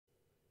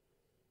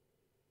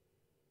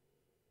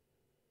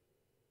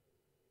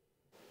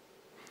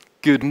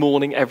Good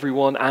morning,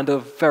 everyone, and a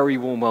very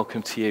warm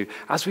welcome to you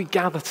as we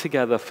gather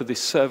together for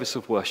this service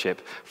of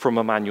worship from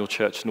Emmanuel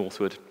Church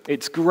Northwood.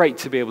 It's great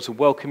to be able to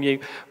welcome you,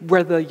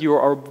 whether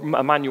you're an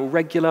Emmanuel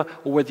regular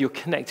or whether you're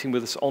connecting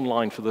with us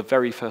online for the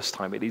very first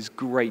time. It is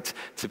great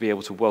to be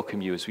able to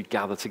welcome you as we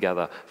gather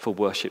together for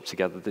worship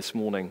together this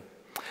morning.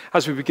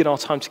 As we begin our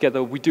time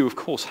together, we do, of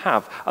course,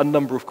 have a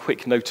number of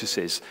quick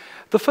notices.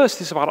 The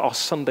first is about our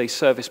Sunday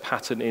service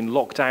pattern in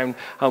lockdown.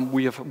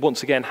 We have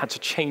once again had to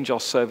change our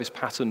service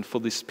pattern for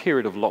this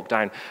period of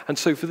lockdown. And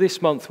so for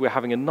this month, we're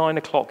having a 9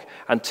 o'clock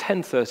and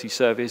 10:30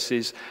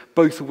 services,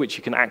 both of which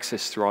you can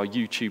access through our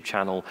YouTube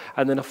channel,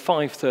 and then a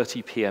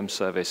 5:30 p.m.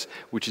 service,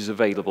 which is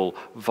available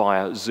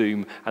via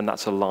Zoom, and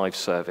that's a live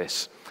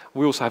service.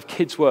 We also have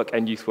kids work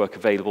and youth work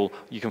available.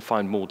 You can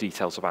find more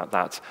details about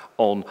that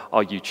on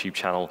our YouTube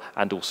channel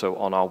and also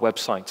on our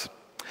website.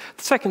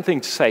 The second thing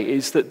to say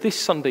is that this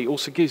Sunday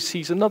also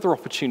sees another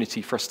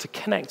opportunity for us to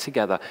connect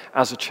together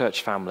as a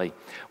church family.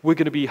 We're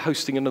going to be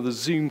hosting another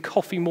Zoom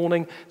coffee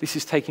morning. This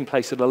is taking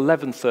place at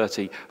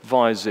 11:30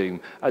 via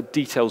Zoom.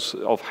 Details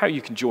of how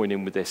you can join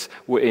in with this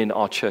were in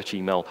our church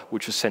email,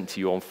 which was sent to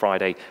you on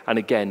Friday, and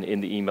again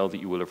in the email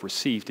that you will have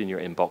received in your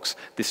inbox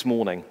this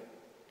morning.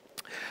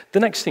 The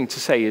next thing to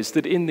say is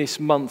that in this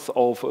month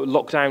of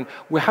lockdown,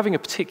 we're having a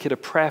particular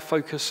prayer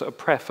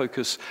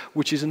focus,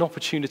 which is an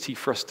opportunity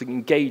for us to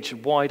engage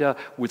wider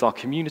with our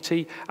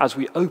community as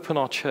we open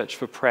our church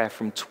for prayer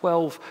from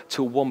 12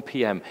 till 1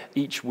 p.m.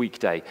 each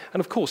weekday. And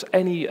of course,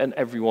 any and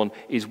everyone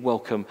is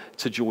welcome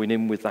to join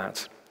in with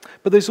that.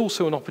 But there's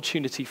also an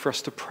opportunity for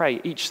us to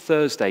pray each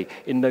Thursday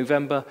in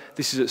November.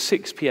 This is at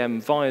 6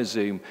 p.m. via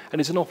Zoom, and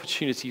it's an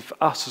opportunity for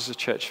us as a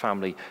church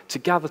family to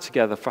gather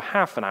together for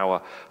half an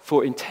hour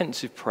for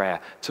intensive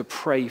prayer, to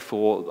pray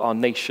for our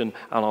nation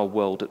and our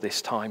world at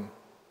this time.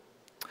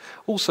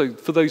 Also,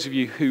 for those of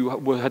you who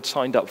had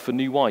signed up for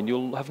New Wine,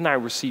 you'll have now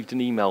received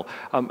an email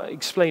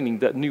explaining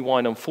that New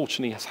Wine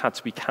unfortunately has had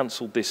to be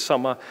cancelled this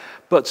summer,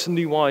 but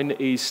New Wine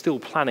is still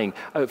planning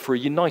for a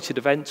United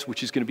event,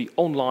 which is going to be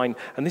online,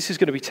 and this is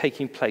going to be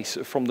taking place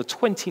from the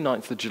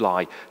 29th of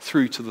July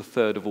through to the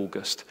 3rd of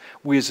August.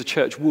 We as a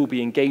church will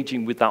be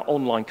engaging with that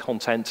online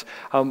content,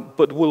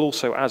 but we'll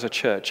also, as a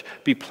church,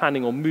 be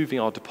planning on moving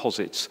our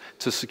deposits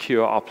to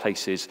secure our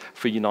places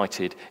for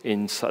United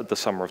in the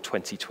summer of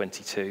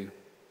 2022.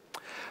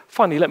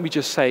 Finally, let me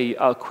just say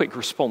a quick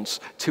response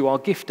to our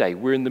gift day.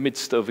 We're in the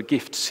midst of a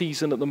gift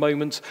season at the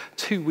moment,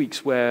 2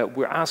 weeks where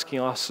we're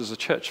asking us as a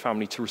church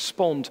family to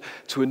respond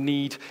to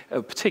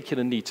a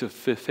particular need to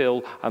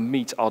fulfill and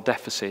meet our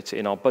deficit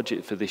in our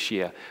budget for this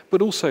year, but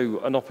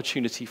also an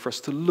opportunity for us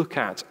to look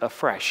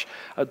afresh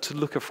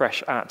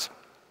at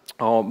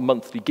our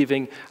monthly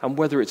giving and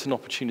whether it's an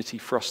opportunity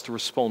for us to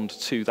respond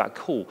to that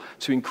call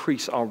to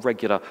increase our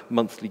regular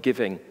monthly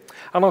giving.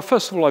 And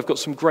first of all, I've got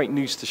some great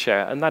news to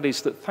share, and that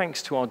is that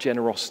thanks to our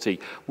generosity,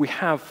 we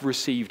have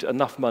received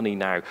enough money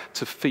now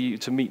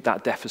to meet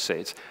that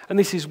deficit. And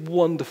this is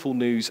wonderful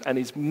news and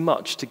is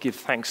much to give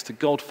thanks to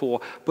God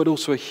for, but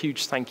also a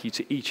huge thank you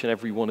to each and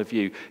every one of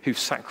you who've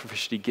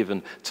sacrificially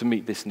given to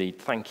meet this need.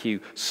 Thank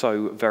you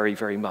so very,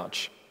 very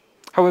much.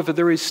 However,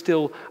 there is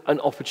still an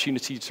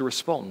opportunity to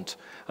respond,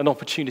 an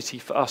opportunity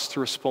for us to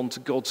respond to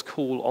God's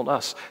call on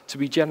us to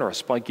be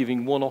generous by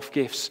giving one-off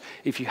gifts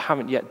if you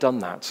haven't yet done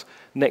that.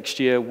 Next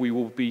year, we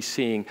will be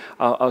seeing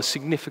a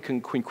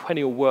significant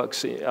quinquennial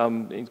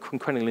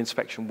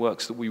inspection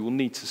works that we will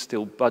need to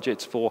still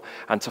budget for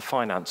and to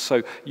finance.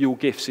 So your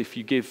gifts, if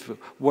you give,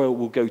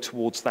 will go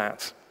towards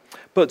that.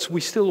 But we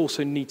still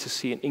also need to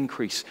see an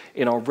increase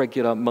in our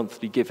regular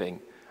monthly giving.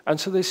 And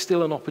so there's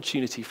still an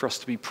opportunity for us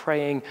to be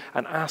praying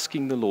and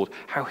asking the Lord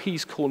how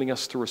he's calling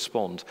us to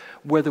respond,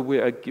 whether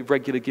we're a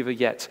regular giver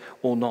yet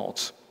or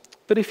not.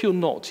 But if you're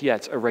not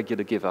yet a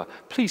regular giver,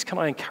 please can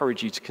I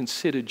encourage you to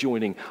consider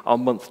joining our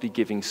monthly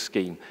giving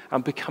scheme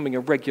and becoming a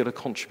regular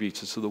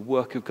contributor to the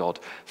work of God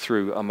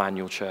through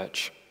Emmanuel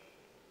Church.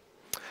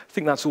 I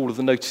think that's all of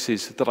the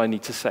notices that I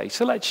need to say.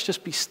 So let's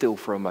just be still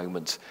for a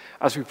moment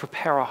as we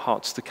prepare our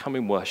hearts to come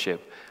in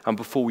worship and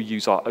before we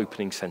use our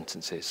opening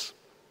sentences.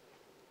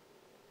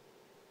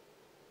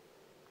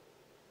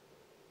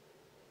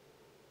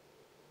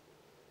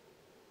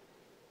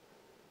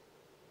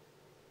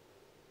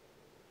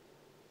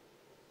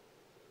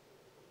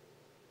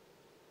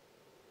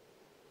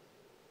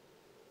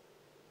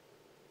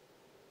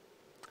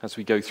 As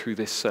we go through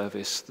this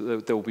service,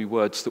 there will be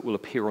words that will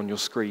appear on your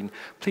screen.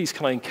 Please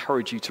can I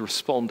encourage you to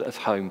respond at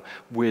home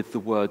with the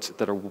words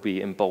that will be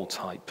in bold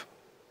type.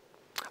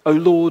 O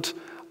Lord,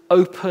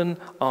 open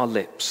our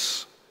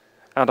lips,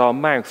 and our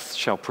mouth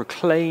shall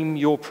proclaim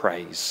your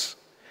praise.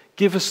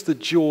 Give us the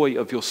joy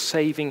of your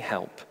saving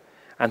help,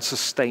 and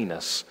sustain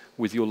us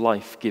with your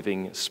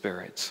life-giving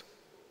Spirit.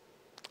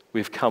 We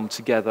have come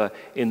together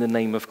in the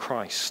name of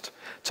Christ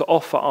to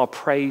offer our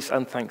praise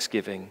and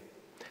thanksgiving,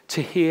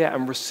 to hear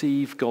and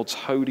receive God's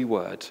holy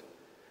word,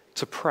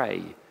 to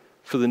pray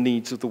for the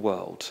needs of the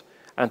world,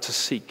 and to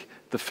seek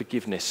the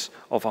forgiveness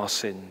of our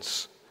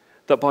sins,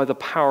 that by the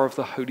power of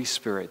the Holy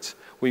Spirit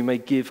we may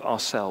give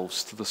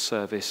ourselves to the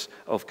service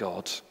of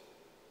God.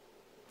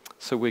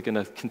 So we're going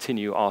to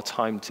continue our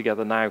time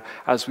together now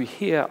as we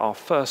hear our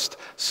first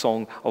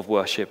song of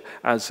worship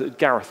as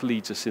Gareth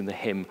leads us in the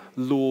hymn,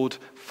 Lord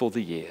for the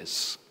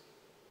Years.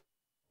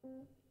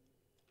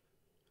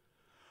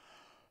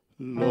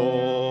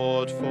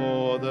 Lord,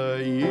 for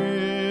the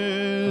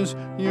years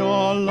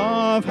your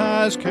love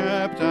has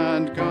kept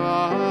and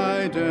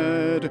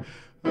guided,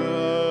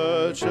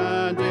 urged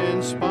and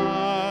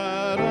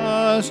inspired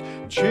us,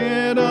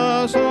 cheered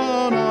us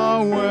on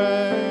our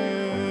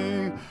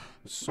way,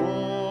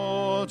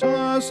 sought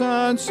us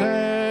and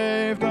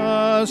saved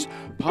us,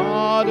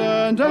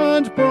 pardoned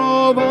and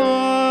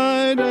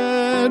provided.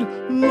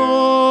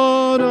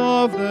 Lord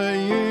of the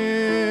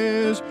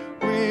years,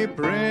 we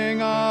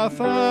bring our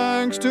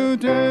thanks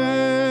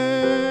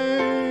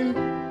today.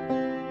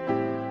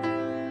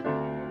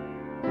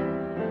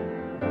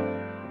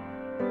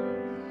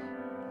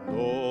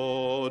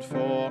 Lord,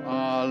 for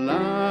our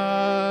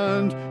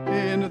land,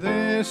 in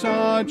this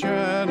our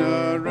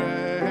generation,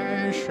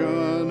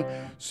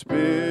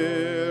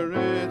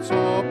 spirits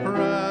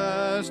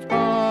oppressed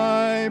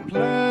by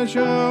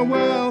pleasure,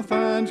 wealth,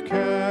 and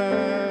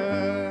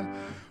care,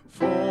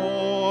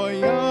 for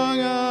young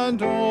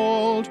and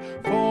old,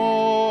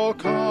 for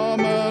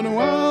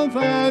commonwealth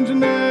and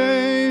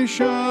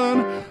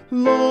nation,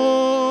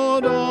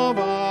 Lord of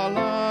our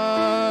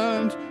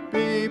land,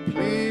 be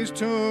pleased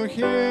to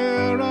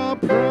hear our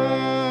prayer.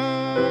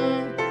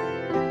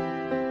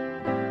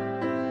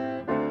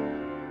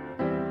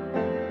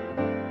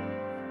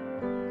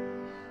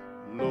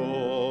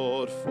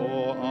 Lord,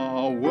 for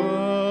our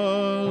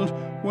world,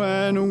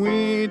 when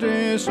we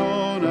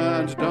disown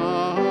and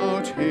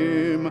doubt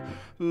him,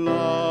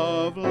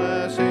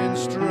 loveless in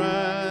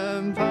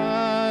strength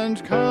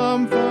and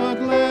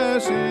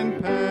comfortless in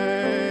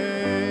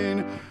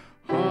pain,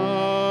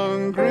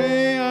 hungry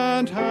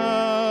and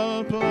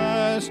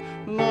helpless,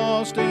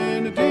 lost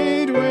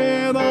indeed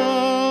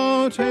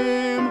without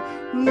him,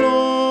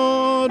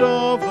 Lord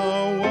of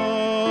the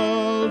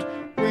world,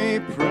 we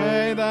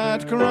pray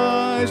that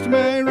Christ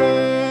may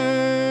reign.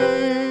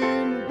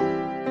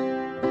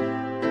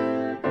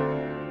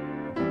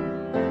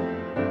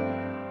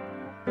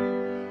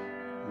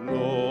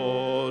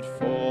 Lord,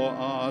 for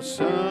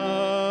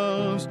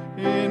ourselves,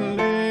 in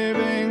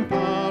living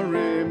power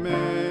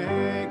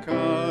remake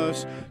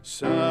us,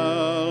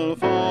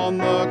 self on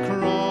the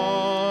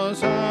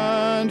cross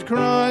and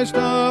Christ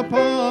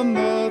upon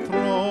the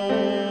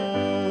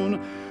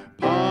throne,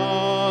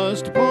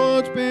 past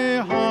put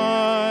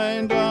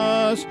behind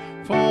us,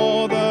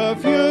 for the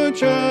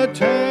future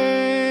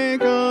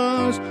take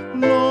us,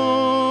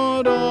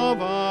 Lord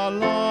of our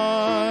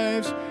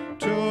lives,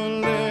 to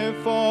live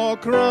for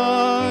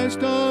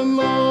Christ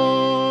alone.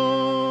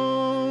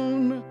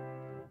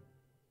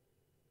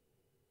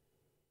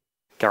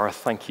 Gareth,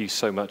 thank you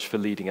so much for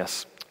leading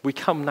us. We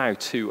come now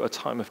to a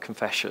time of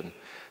confession.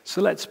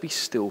 So let's be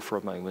still for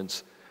a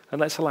moment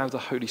and let's allow the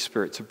Holy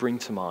Spirit to bring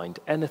to mind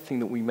anything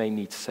that we may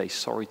need to say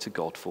sorry to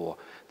God for,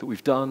 that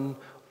we've done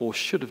or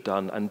should have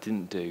done and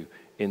didn't do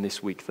in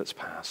this week that's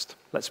passed.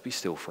 Let's be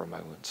still for a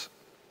moment.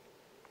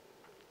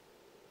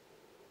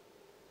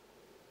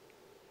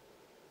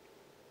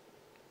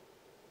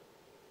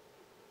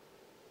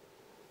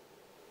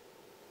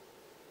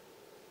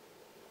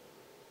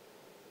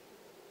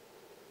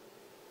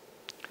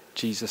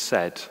 Jesus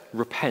said,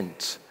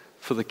 "Repent,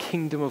 for the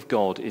kingdom of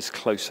God is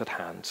close at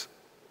hand."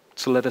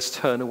 So let us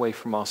turn away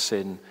from our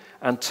sin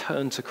and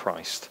turn to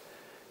Christ,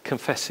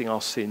 confessing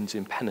our sins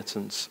in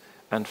penitence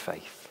and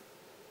faith.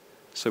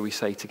 So we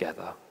say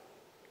together,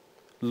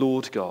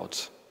 Lord God,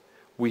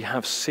 we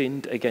have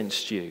sinned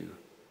against you.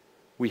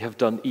 We have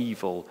done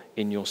evil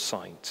in your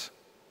sight.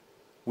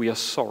 We are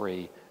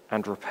sorry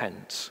and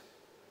repent.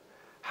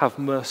 Have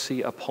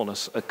mercy upon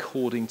us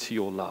according to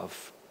your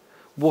love.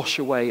 Wash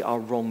away our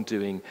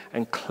wrongdoing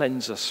and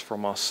cleanse us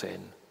from our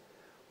sin.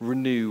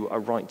 Renew a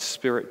right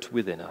spirit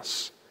within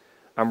us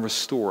and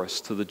restore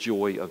us to the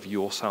joy of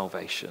your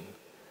salvation.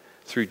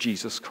 Through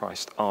Jesus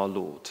Christ our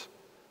Lord.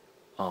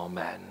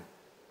 Amen.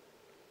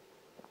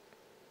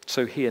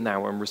 So hear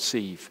now and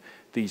receive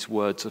these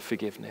words of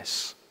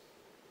forgiveness.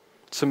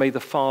 So may the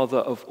Father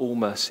of all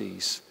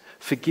mercies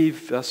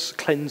forgive us,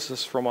 cleanse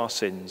us from our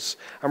sins,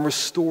 and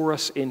restore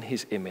us in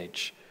his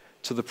image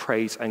to the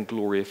praise and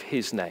glory of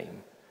his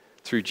name.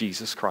 Through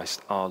Jesus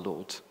Christ our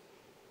Lord.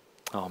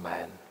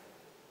 Amen.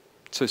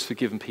 So as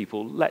forgiven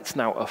people, let's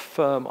now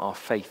affirm our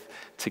faith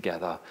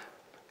together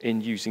in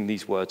using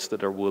these words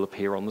that will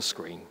appear on the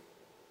screen.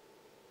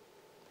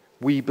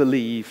 We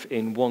believe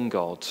in one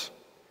God,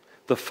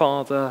 the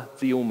Father,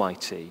 the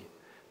Almighty,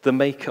 the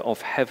maker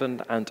of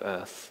heaven and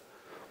earth,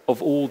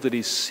 of all that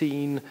is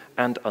seen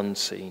and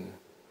unseen.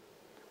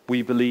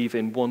 We believe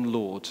in one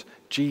Lord,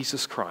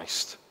 Jesus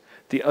Christ,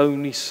 the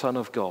only Son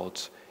of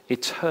God,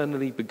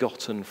 eternally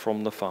begotten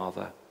from the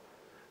Father,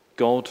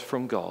 God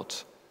from God,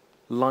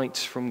 light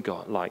from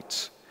God,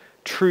 light,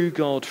 true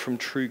God from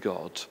true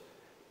God,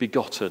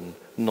 begotten,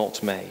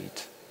 not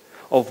made,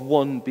 of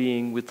one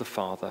being with the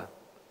Father.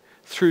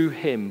 Through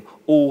him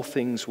all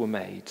things were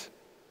made.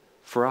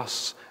 For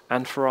us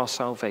and for our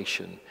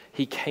salvation,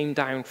 he came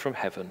down from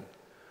heaven,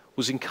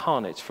 was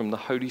incarnate from the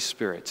Holy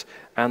Spirit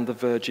and the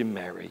Virgin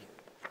Mary,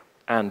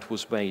 and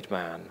was made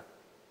man.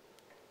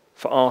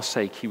 For our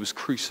sake he was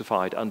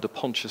crucified under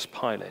Pontius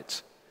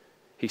Pilate.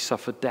 He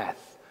suffered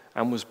death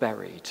and was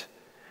buried.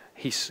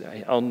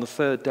 On the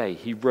third day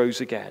he rose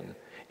again,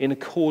 in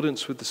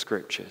accordance with the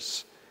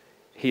Scriptures.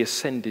 He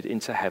ascended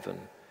into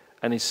heaven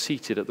and is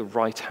seated at the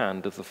right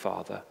hand of the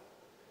Father.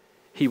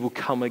 He will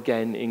come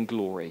again in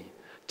glory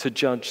to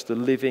judge the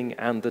living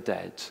and the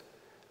dead,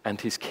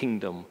 and his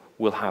kingdom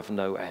will have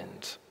no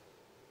end.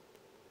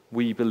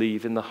 We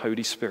believe in the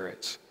Holy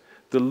Spirit,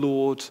 the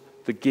Lord,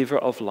 the giver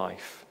of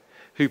life,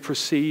 who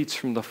proceeds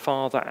from the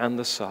Father and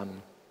the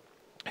Son,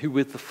 who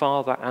with the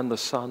Father and the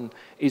Son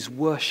is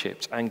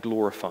worshipped and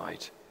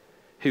glorified,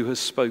 who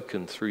has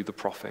spoken through the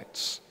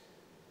prophets.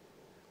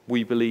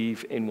 We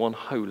believe in one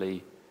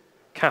holy,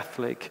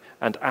 Catholic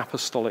and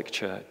Apostolic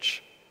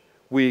Church.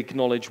 We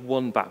acknowledge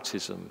one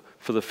baptism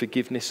for the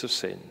forgiveness of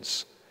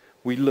sins.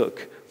 We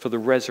look for the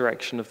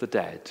resurrection of the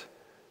dead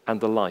and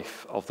the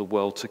life of the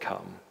world to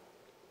come.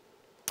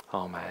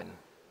 Amen.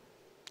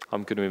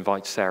 I'm going to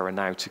invite Sarah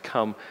now to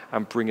come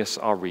and bring us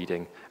our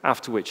reading,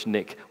 after which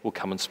Nick will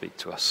come and speak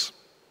to us.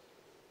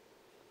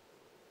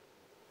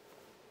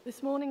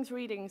 This morning's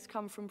readings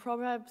come from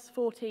Proverbs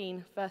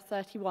 14, verse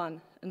 31,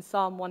 and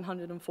Psalm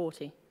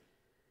 140.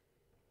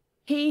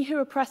 He who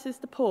oppresses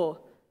the poor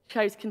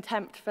shows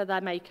contempt for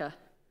their maker,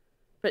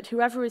 but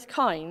whoever is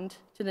kind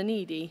to the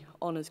needy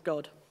honors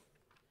God.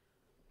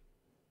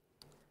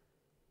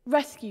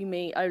 Rescue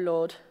me, O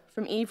Lord,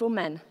 from evil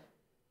men.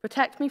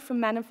 Protect me from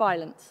men of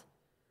violence,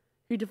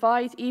 who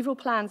devise evil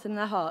plans in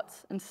their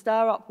hearts and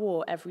stir up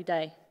war every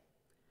day.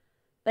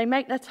 They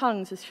make their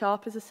tongues as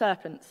sharp as a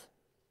serpent's.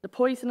 The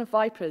poison of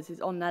vipers is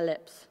on their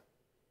lips.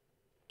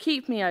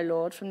 Keep me, O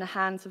Lord, from the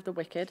hands of the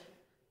wicked.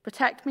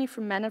 Protect me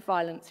from men of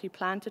violence who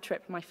plan to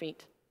trip my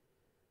feet.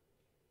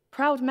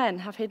 Proud men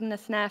have hidden a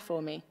snare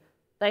for me.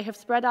 They have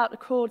spread out the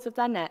cords of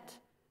their net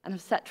and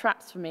have set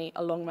traps for me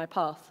along my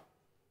path.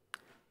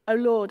 O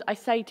Lord, I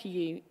say to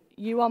you,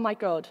 you are my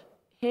God.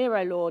 Hear,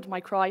 O Lord, my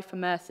cry for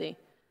mercy.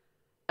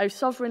 O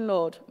sovereign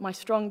Lord, my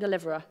strong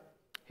deliverer,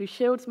 who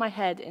shields my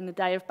head in the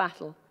day of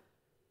battle.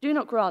 Do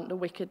not grant the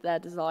wicked their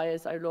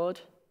desires, O Lord.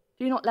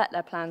 Do not let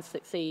their plans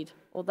succeed,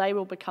 or they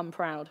will become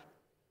proud.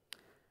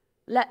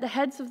 Let the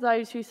heads of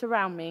those who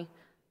surround me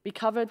be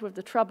covered with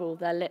the trouble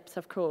their lips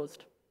have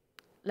caused.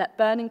 Let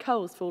burning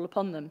coals fall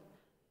upon them.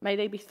 May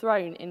they be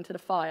thrown into the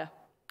fire,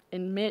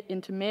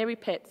 into miry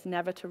pits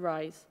never to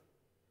rise.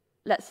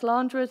 Let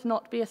slanderers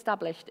not be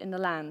established in the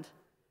land.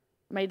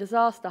 May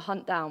disaster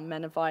hunt down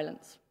men of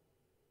violence.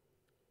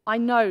 I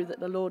know that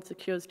the Lord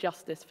secures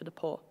justice for the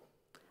poor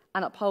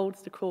and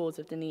upholds the cause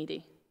of the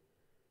needy.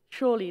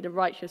 Surely the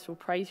righteous will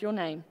praise your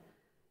name,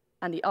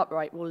 and the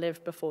upright will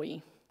live before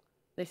you.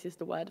 This is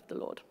the word of the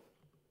Lord.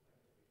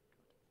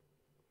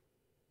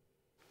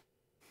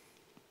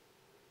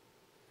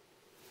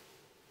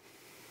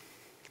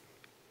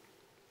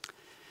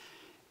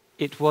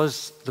 It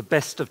was the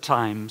best of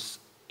times,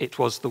 it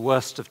was the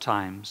worst of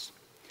times.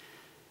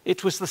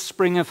 It was the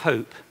spring of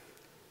hope,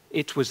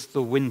 it was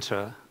the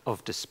winter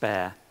of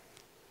despair.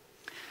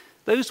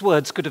 Those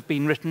words could have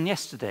been written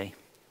yesterday,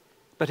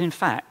 but in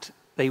fact,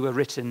 they were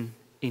written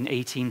in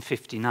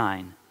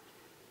 1859.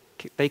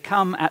 They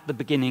come at the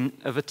beginning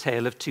of A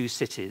Tale of Two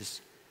Cities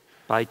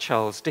by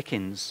Charles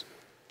Dickens.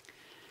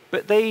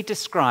 But they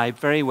describe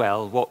very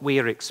well what we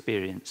are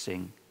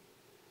experiencing,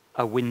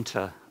 a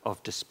winter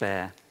of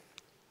despair.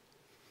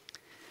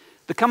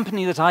 The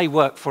company that I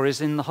work for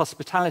is in the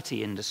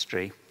hospitality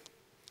industry,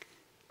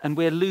 and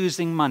we're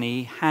losing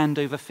money hand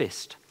over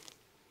fist.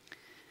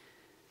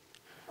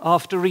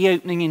 After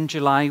reopening in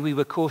July, we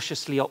were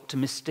cautiously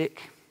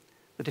optimistic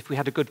that if we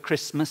had a good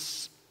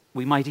Christmas,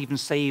 we might even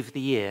save the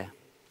year.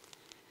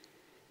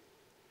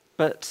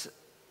 But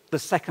the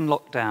second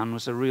lockdown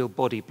was a real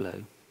body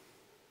blow.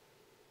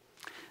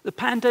 The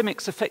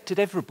pandemic's affected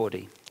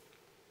everybody.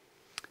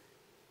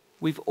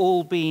 We've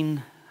all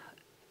been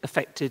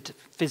affected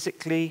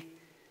physically,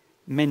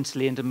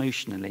 mentally, and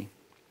emotionally.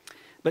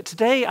 But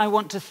today I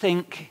want to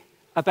think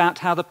about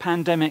how the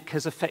pandemic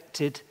has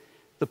affected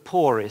the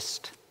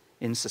poorest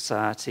in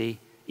society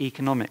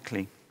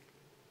economically.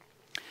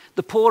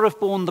 The poor have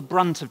borne the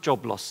brunt of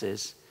job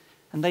losses,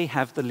 and they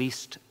have the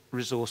least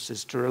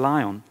resources to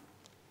rely on.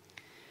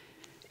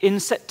 In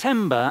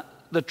September,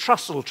 the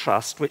Trussell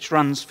Trust, which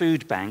runs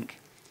Food Bank,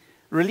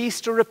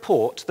 released a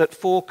report that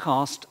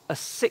forecast a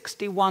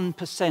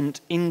 61%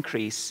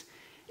 increase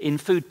in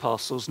food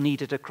parcels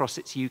needed across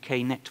its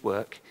UK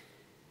network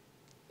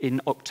in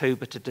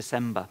October to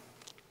December.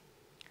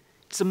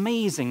 It's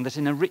amazing that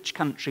in a rich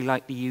country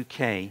like the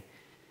UK,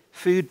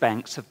 food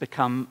banks have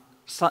become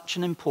such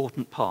an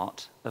important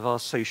part of our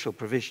social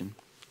provision.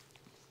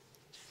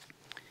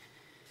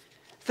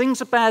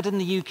 Things are bad in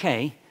the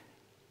UK.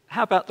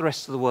 How about the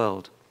rest of the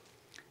world?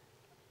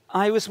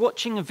 I was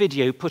watching a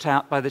video put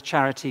out by the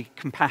charity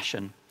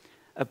Compassion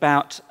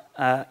about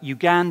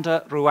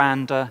Uganda,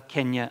 Rwanda,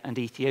 Kenya, and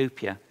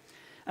Ethiopia.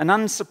 And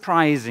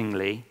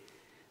unsurprisingly,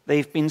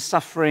 they've been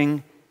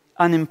suffering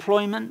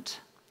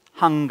unemployment,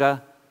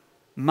 hunger,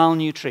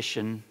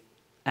 malnutrition,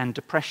 and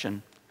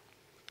depression.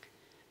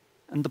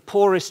 And the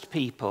poorest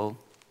people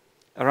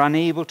are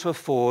unable to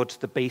afford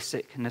the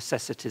basic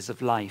necessities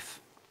of life.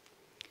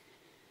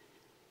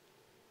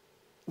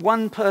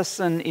 One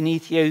person in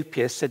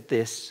Ethiopia said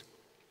this: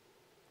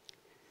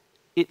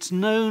 "It's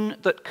known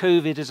that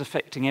COVID is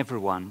affecting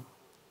everyone,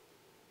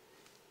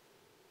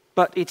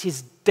 but it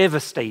is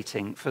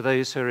devastating for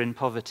those who are in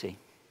poverty."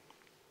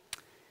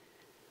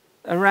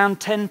 Around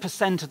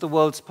 10% of the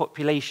world's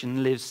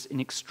population lives in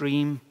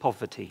extreme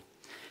poverty,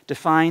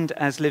 defined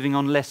as living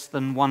on less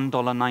than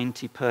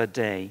 $1.90 per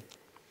day.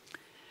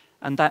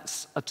 And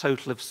that's a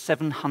total of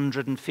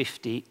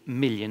 750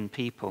 million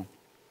people.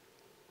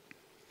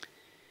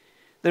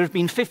 There have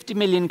been 50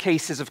 million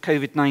cases of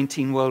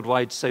COVID-19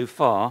 worldwide so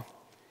far,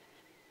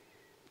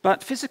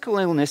 but physical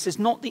illness is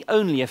not the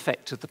only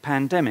effect of the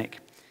pandemic.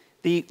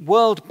 The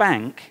World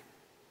Bank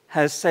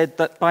has said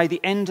that by the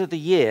end of the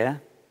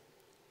year,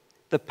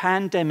 the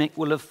pandemic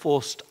will have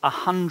forced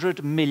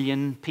 100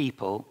 million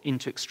people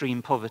into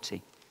extreme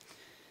poverty.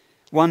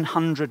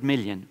 100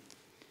 million.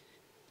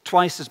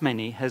 Twice as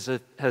many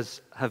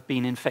have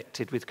been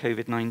infected with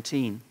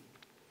COVID-19.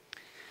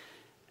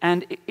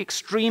 And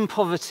extreme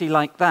poverty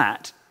like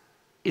that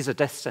is a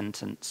death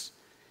sentence.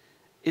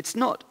 It's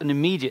not an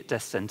immediate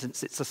death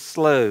sentence, it's a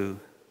slow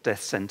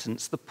death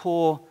sentence.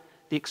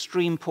 The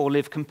extreme poor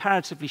live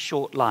comparatively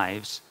short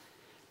lives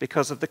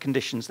because of the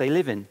conditions they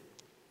live in.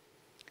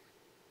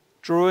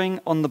 Drawing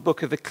on the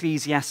book of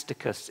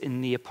Ecclesiasticus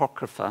in the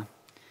Apocrypha,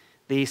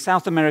 the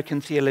South American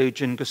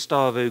theologian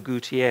Gustavo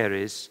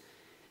Gutierrez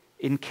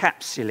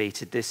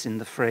encapsulated this in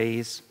the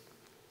phrase,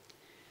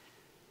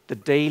 "The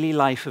daily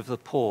life of the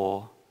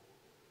poor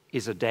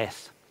is a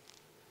death."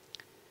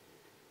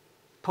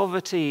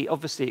 Poverty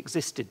obviously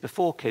existed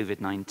before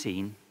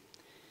COVID-19,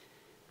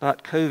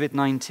 but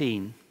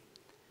COVID-19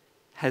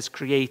 has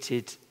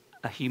created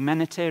a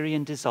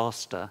humanitarian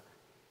disaster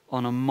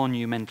on a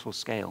monumental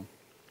scale.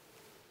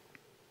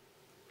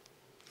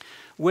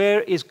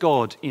 Where is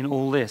God in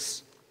all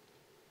this?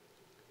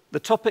 The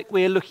topic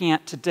we're looking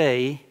at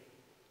today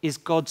is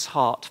God's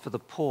heart for the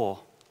poor.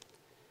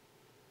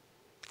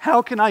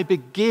 How can I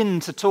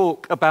begin to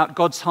talk about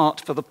God's heart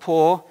for the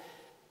poor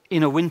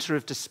in a winter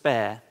of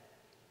despair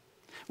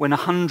when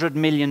 100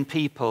 million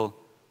people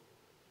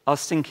are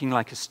sinking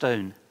like a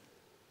stone?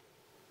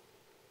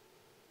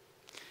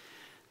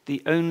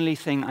 The only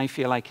thing I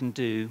feel I can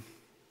do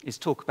is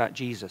talk about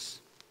Jesus.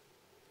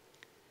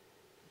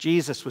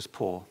 Jesus was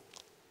poor.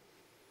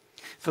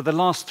 For the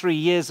last 3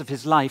 years of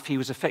his life, he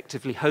was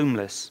effectively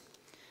homeless.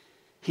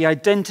 He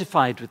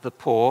identified with the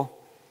poor,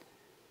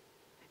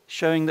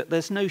 showing that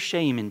there's no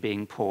shame in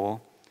being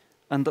poor,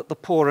 and that the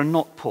poor are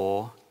not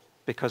poor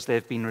because they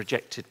have been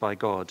rejected by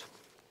God.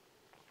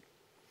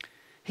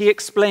 He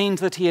explained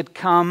that he had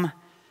come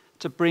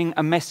to bring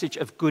a message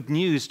of good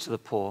news to the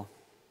poor.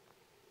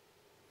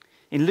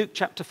 In Luke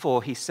chapter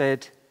 4, he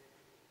said,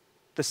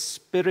 "The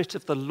Spirit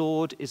of the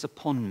Lord is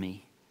upon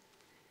me,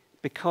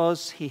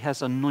 because he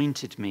has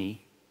anointed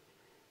me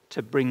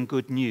to bring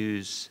good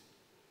news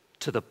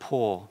to the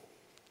poor."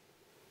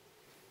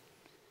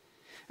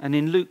 And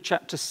in Luke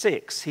chapter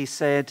 6, he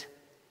said,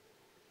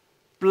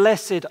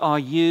 "Blessed are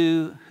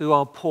you who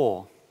are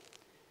poor,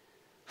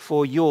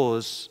 for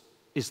yours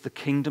is the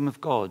kingdom of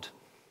God."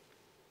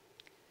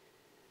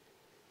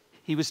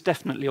 He was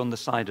definitely on the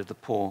side of the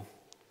poor.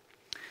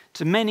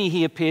 To many,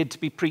 he appeared to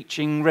be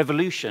preaching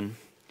revolution,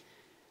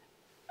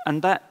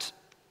 and that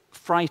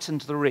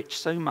frightened the rich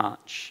so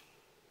much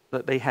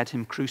that they had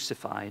him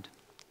crucified.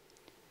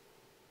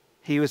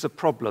 He was a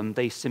problem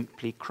they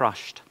simply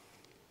crushed.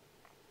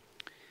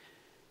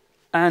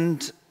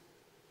 And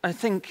I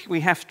think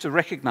we have to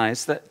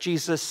recognize that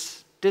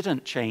Jesus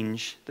didn't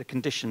change the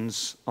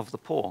conditions of the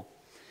poor.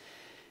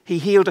 He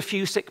healed a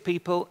few sick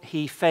people,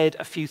 he fed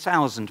a few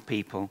thousand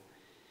people,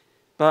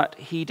 but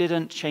he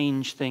didn't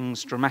change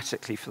things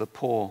dramatically for the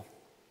poor.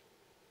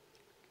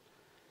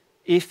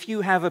 If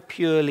you have a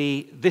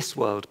purely this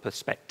world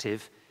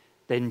perspective,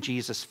 then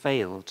Jesus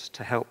failed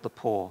to help the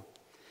poor.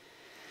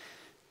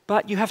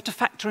 But you have to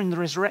factor in the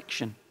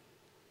resurrection.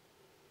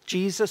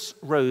 Jesus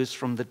rose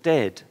from the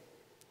dead,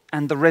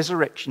 and the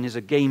resurrection is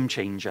a game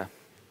changer.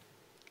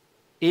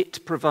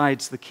 It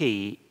provides the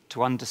key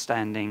to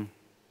understanding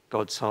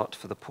God's heart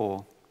for the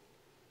poor.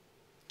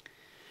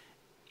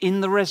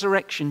 In the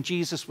resurrection,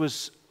 Jesus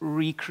was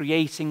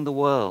recreating the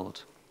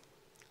world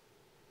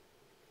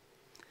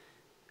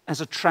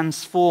as a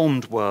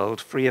transformed world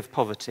free of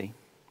poverty.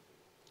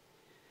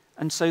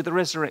 And so the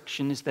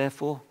resurrection is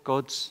therefore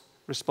God's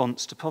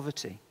response to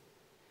poverty.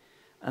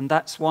 And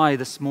that's why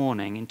this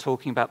morning, in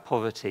talking about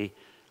poverty,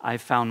 I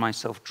found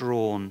myself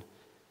drawn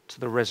to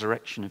the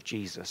resurrection of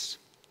Jesus.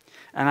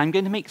 And I'm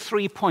going to make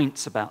 3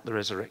 points about the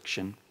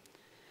resurrection.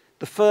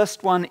 The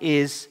first one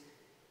is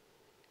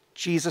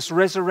Jesus'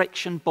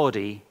 resurrection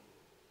body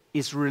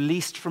is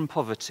released from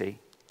poverty,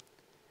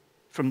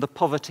 from the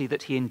poverty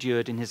that he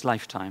endured in his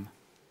lifetime.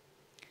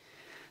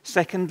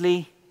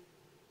 Secondly,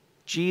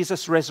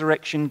 Jesus'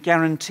 resurrection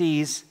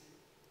guarantees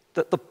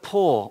that the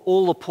poor,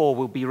 all the poor,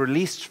 will be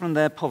released from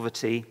their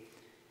poverty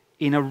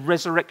in a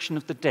resurrection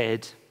of the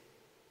dead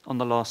on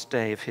the last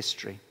day of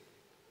history.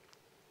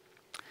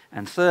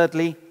 And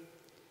thirdly,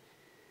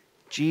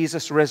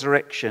 Jesus'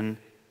 resurrection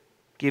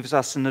gives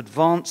us an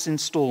advance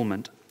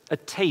installment, a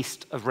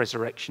taste of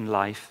resurrection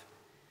life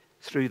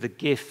through the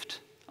gift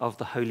of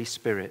the Holy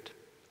Spirit.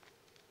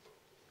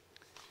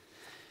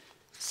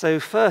 So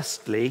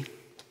firstly,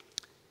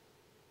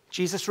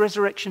 Jesus'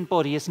 resurrection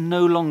body is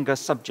no longer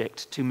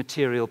subject to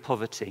material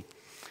poverty.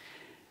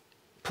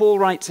 Paul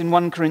writes in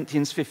 1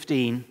 Corinthians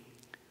 15,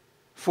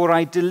 "For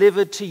I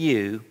delivered to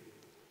you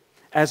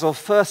as of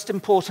first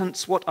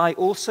importance what I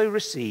also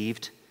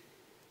received,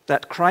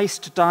 that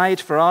Christ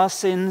died for our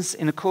sins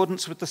in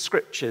accordance with the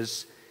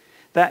Scriptures,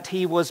 that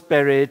he was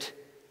buried,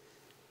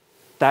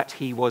 that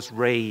he was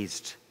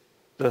raised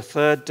the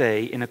third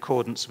day in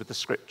accordance with the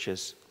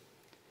Scriptures,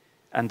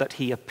 and that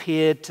he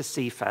appeared to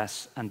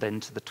Cephas and then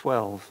to the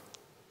 12.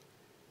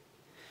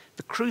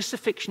 The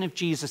crucifixion of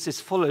Jesus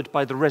is followed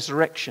by the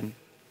resurrection.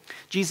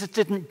 Jesus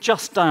didn't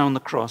just die on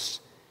the cross,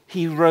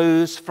 he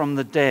rose from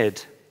the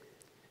dead.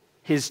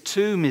 His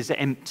tomb is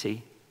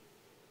empty.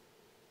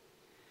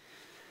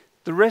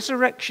 The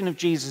resurrection of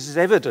Jesus is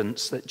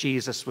evidence that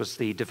Jesus was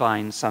the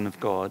divine Son of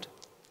God,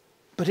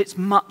 but it's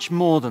much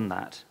more than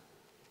that.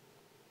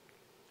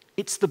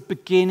 It's the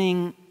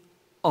beginning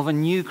of a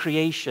new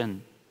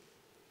creation.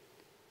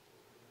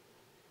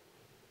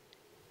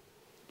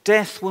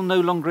 Death will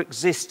no longer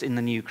exist in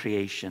the new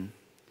creation.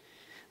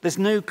 There's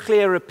no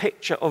clearer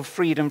picture of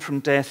freedom from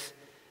death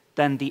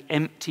than the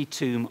empty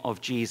tomb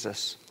of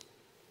Jesus.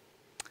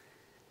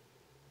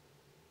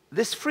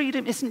 This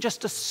freedom isn't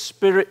just a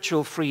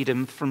spiritual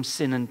freedom from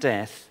sin and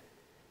death.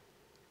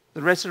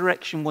 The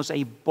resurrection was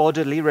a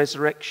bodily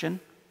resurrection,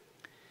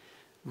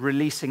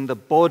 releasing the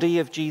body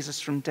of Jesus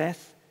from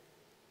death,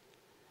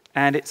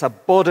 and it's a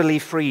bodily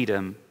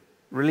freedom,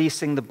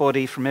 releasing the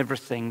body from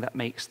everything that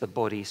makes the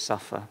body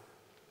suffer.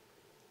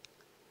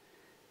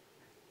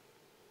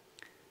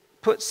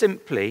 Put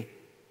simply,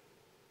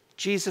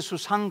 Jesus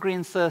was hungry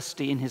and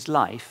thirsty in his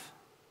life.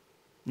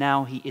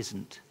 Now he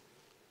isn't.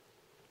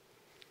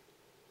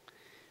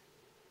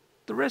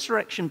 The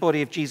resurrection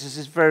body of Jesus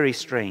is very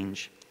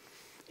strange.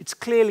 It's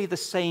clearly the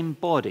same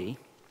body.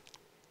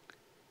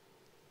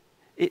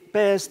 It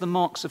bears the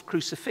marks of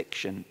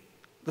crucifixion,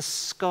 the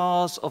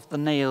scars of the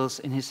nails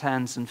in his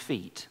hands and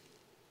feet,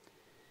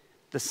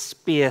 the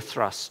spear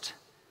thrust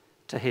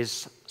to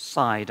his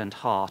side and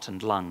heart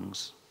and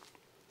lungs.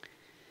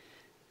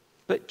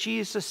 But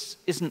Jesus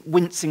isn't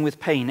wincing with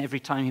pain every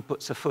time he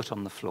puts a foot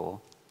on the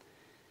floor.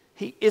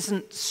 He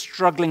isn't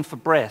struggling for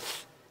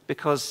breath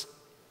because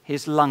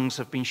his lungs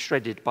have been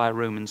shredded by a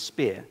Roman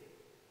spear.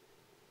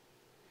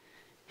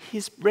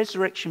 His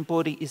resurrection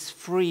body is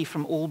free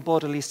from all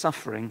bodily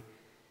suffering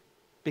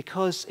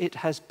because it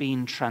has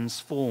been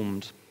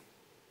transformed.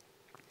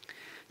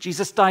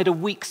 Jesus died a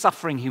weak,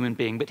 suffering human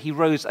being, but he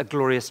rose a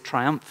glorious,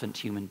 triumphant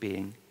human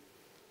being.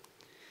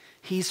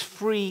 He's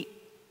free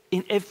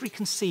in every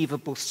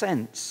conceivable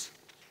sense,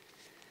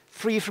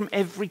 free from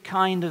every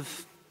kind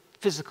of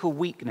physical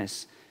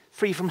weakness,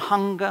 free from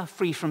hunger,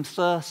 free from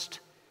thirst,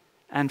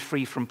 and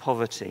free from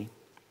poverty.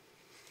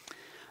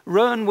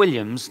 Rowan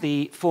Williams,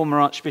 the former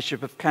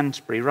Archbishop of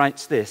Canterbury,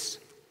 writes this: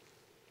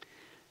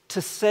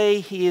 "To say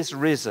he is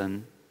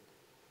risen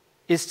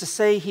is to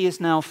say he is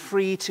now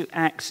free to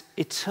act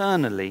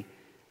eternally,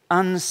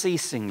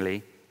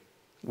 unceasingly,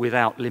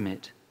 without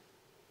limit.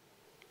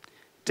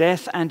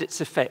 Death and its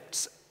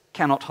effects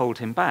cannot hold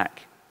him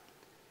back.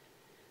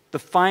 The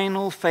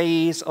final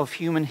phase of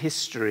human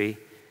history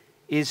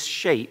is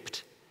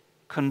shaped,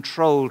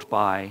 controlled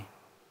by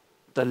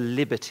the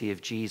liberty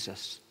of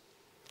Jesus."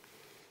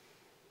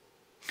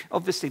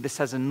 Obviously, this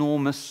has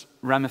enormous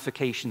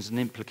ramifications and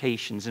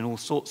implications in all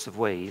sorts of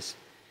ways,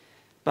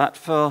 but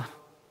for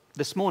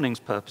this morning's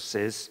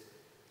purposes,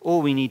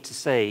 all we need to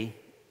say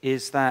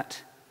is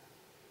that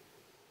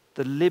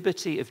the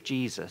liberty of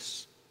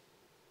Jesus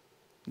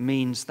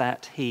means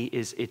that he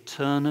is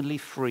eternally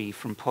free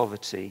from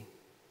poverty.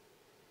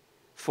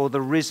 For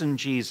the risen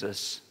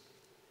Jesus,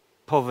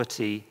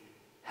 poverty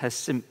has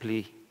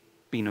simply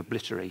been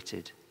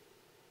obliterated.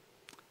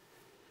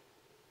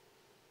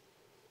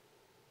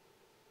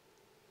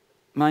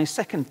 My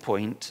second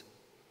point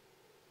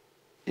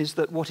is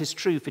that what is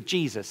true for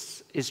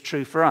Jesus is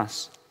true for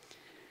us.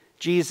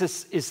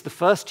 Jesus is the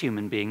first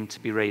human being to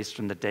be raised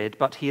from the dead,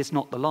 but he is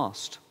not the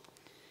last.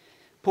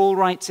 Paul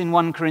writes in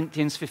 1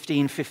 Corinthians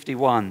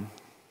 15:51,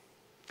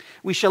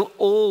 "We shall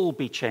all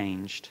be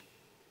changed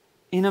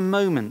in a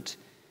moment,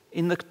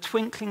 in the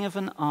twinkling of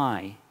an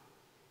eye,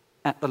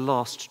 at the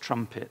last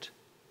trumpet.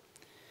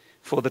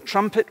 For the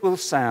trumpet will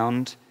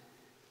sound,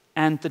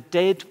 and the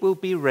dead will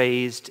be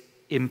raised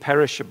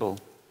imperishable,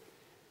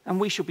 and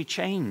we shall be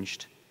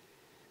changed.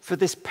 For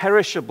this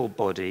perishable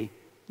body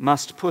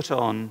must put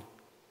on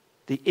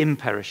the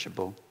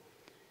imperishable,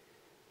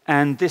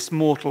 and this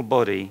mortal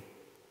body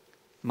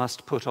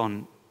must put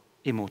on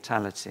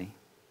immortality."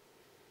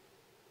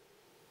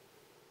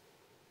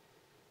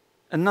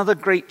 Another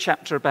great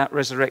chapter about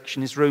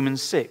resurrection is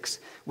Romans 6,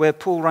 where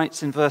Paul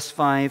writes in verse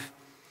 5,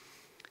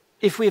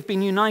 "If we have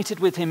been united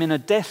with him in a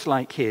death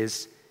like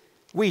his,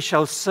 we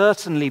shall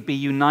certainly be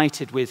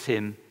united with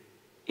him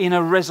in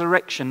a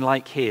resurrection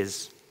like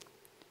his."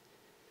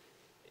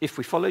 If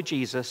we follow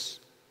Jesus,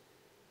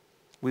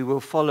 we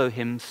will follow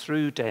him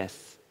through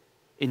death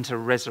into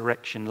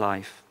resurrection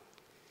life.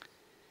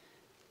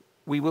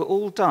 We will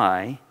all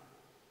die,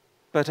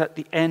 but at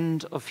the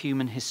end of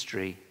human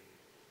history,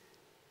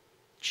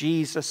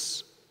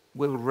 Jesus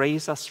will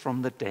raise us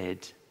from the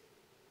dead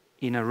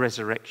in a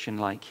resurrection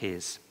like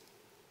his.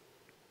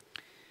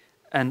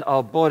 And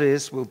our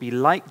bodies will be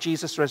like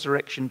Jesus'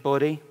 resurrection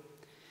body.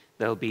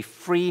 They'll be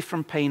free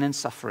from pain and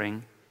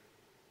suffering,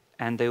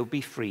 and they'll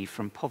be free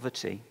from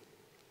poverty.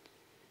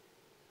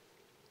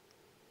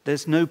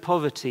 There's no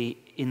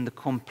poverty in the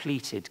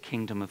completed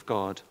kingdom of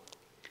God.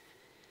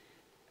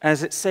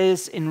 As it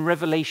says in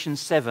Revelation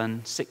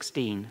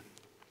 7:16,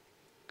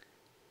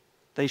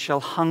 "They shall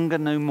hunger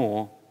no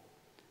more,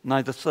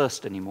 neither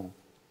thirst any more.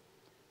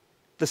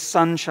 The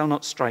sun shall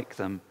not strike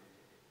them,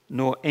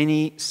 nor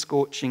any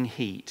scorching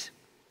heat."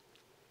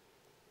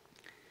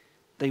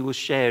 They will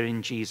share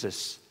in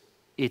Jesus'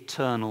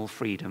 eternal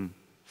freedom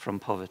from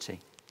poverty.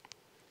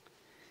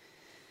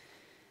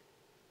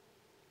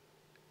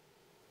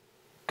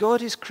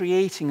 God is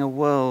creating a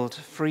world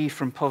free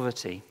from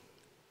poverty,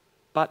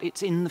 but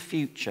it's in the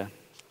future.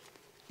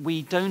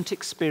 We don't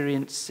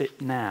experience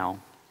it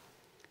now.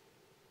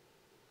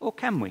 Or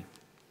can we?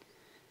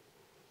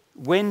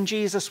 When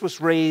Jesus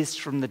was raised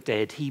from the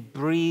dead, he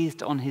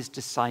breathed on his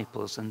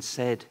disciples and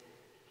said,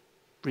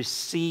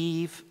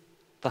 "Receive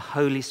the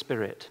Holy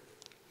Spirit."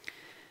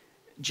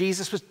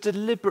 Jesus was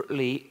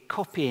deliberately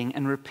copying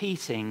and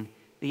repeating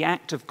the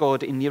act of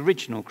God in the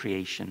original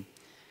creation.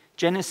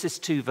 Genesis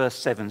 2 verse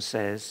 7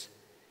 says,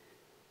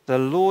 "The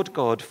Lord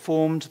God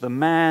formed the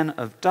man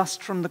of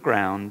dust from the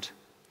ground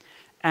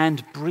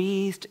and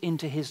breathed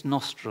into his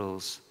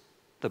nostrils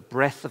the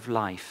breath of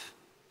life,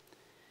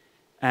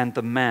 and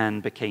the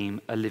man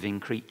became a living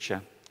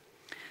creature."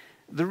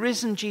 The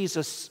risen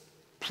Jesus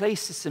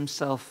places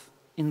himself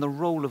in the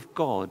role of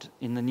God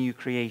in the new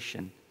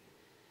creation.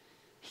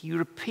 He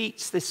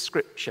repeats this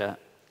scripture.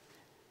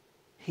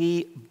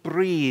 He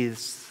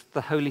breathes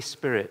the Holy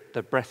Spirit,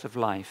 the breath of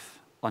life,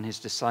 on his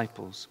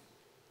disciples.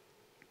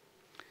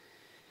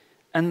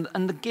 And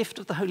the gift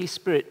of the Holy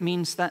Spirit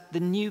means that the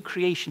new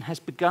creation has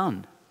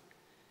begun.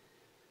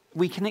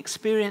 We can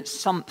experience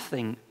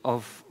something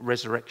of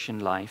resurrection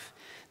life,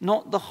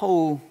 not the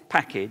whole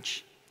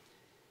package.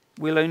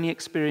 We'll only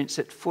experience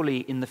it fully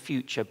in the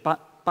future,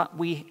 but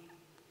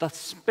the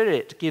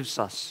Spirit gives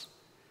us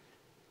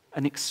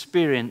an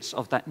experience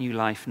of that new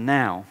life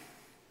now.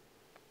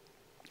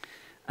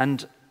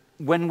 And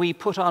when we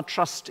put our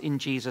trust in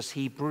Jesus,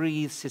 he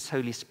breathes his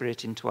Holy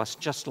Spirit into us,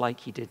 just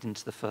like he did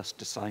into the first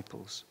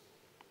disciples.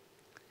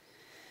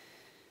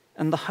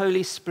 And the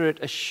Holy Spirit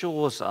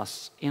assures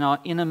us in our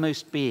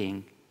innermost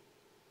being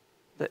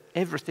that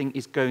everything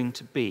is going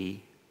to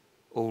be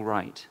all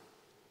right.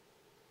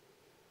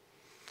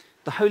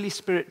 The Holy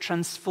Spirit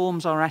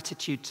transforms our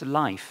attitude to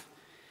life.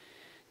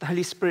 The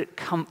Holy Spirit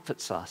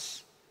comforts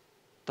us.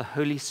 The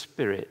Holy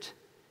Spirit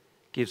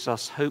gives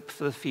us hope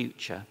for the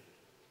future.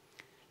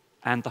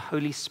 And the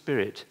Holy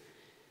Spirit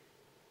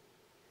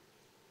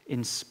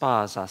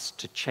inspires us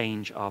to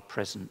change our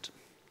present.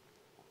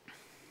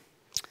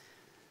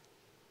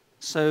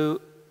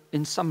 So,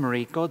 in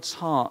summary, God's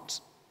heart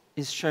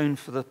is shown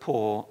for the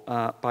poor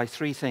by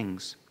three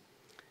things.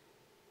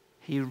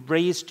 He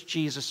raised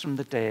Jesus from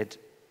the dead,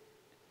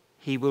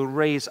 he will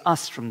raise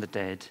us from the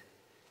dead,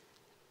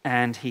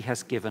 and he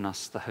has given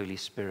us the Holy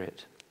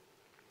Spirit.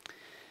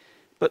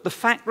 But the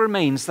fact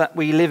remains that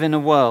we live in a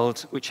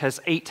world which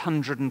has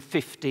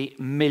 850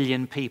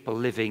 million people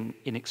living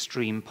in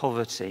extreme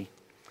poverty.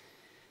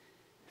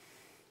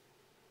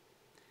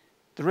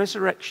 The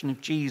resurrection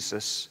of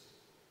Jesus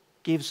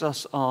gives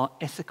us our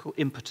ethical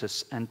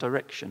impetus and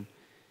direction.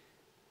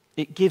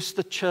 It gives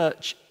the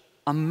church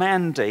a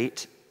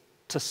mandate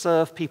to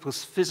serve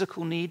people's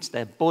physical needs,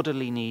 their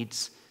bodily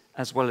needs,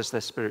 as well as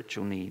their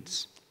spiritual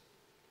needs.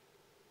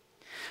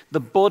 The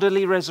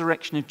bodily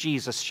resurrection of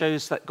Jesus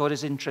shows that God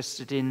is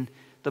interested in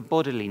the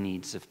bodily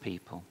needs of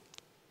people.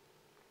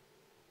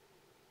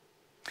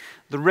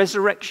 The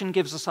resurrection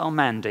gives us our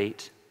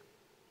mandate.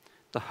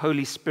 The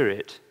Holy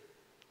Spirit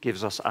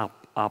gives us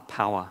our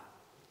power.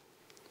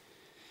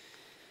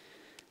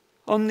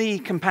 On the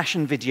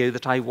compassion video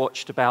that I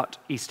watched about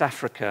East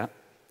Africa,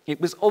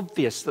 it was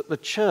obvious that the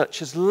church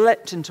has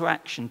leapt into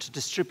action to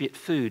distribute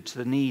food to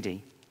the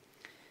needy.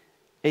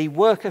 A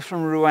worker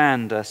from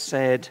Rwanda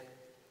said,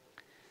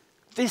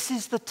 "This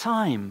is the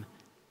time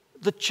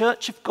the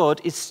Church of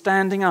God is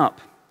standing up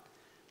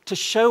to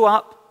show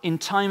up in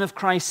time of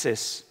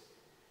crisis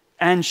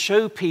and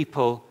show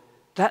people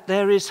that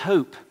there is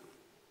hope."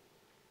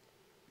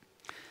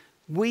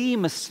 We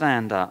must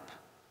stand up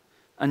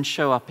and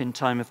show up in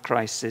time of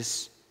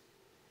crisis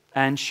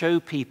and show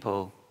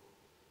people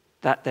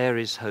that there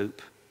is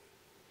hope.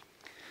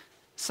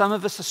 Some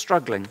of us are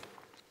struggling.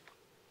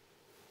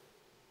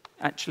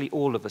 Actually,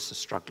 all of us are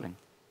struggling.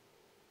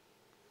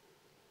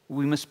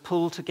 We must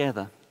pull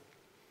together.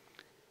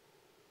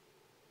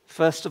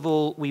 First of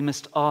all, we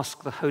must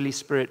ask the Holy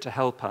Spirit to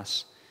help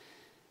us.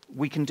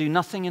 We can do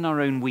nothing in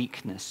our own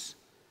weakness.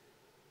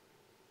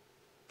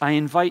 I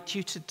invite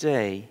you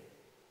today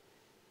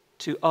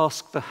to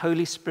ask the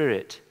Holy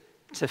Spirit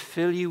to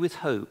fill you with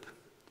hope,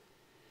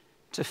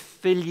 to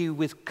fill you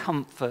with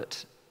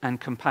comfort and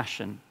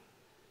compassion,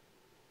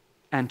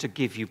 and to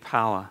give you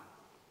power.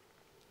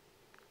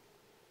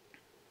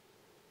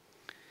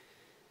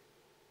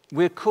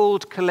 We're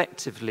called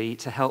collectively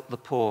to help the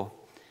poor.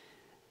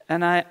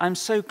 And I'm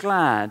so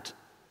glad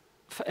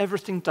for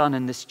everything done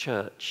in this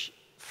church,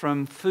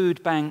 from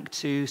food bank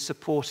to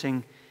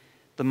supporting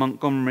the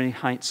Montgomery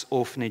Heights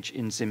Orphanage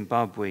in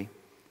Zimbabwe.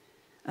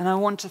 And I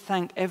want to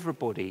thank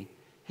everybody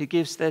who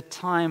gives their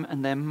time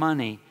and their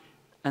money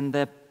and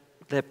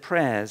their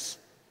prayers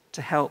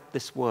to help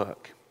this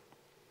work.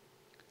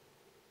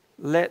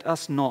 Let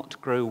us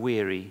not grow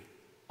weary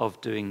of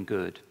doing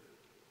good.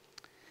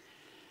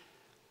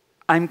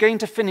 I'm going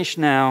to finish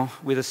now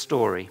with a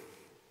story.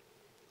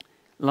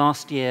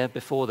 Last year,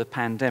 before the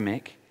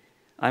pandemic,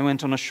 I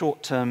went on a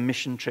short-term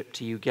mission trip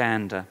to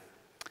Uganda.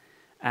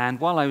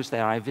 And while I was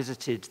there, I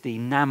visited the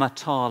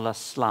Namatala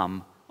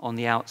slum on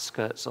the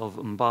outskirts of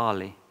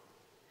Mbale.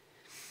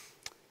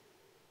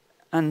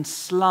 And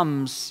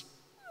slums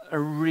are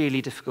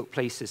really difficult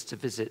places to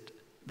visit.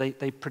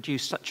 They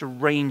produce such a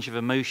range of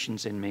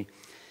emotions in me.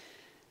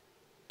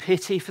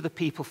 Pity for the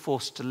people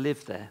forced to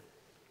live there.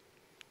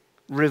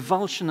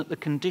 Revulsion at the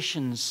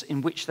conditions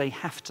in which they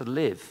have to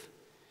live.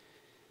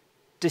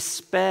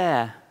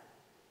 Despair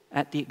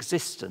at the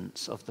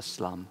existence of the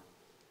slum.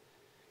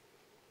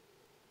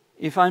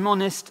 If I'm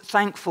honest,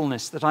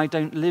 thankfulness that I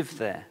don't live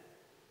there,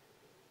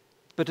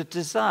 but a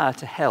desire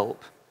to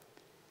help,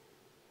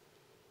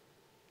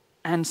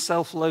 and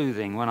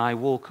self-loathing when I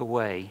walk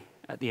away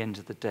at the end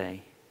of the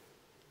day.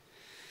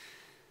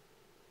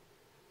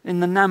 In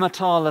the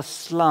Namatala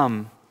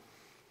slum,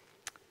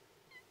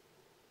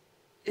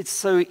 it's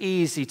so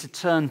easy to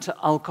turn to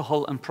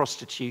alcohol and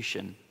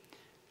prostitution,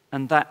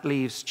 and that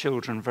leaves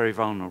children very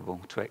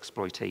vulnerable to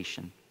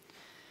exploitation.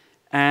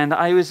 And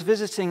I was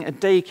visiting a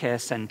daycare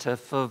center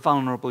for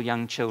vulnerable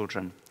young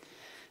children.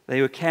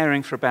 They were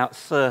caring for about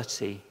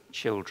 30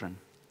 children.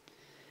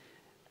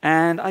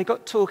 And I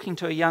got talking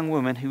to a young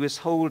woman who was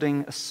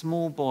holding a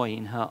small boy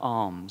in her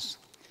arms.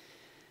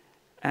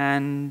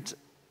 And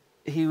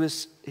he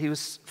was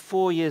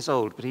 4 years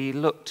old, but he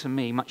looked to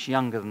me much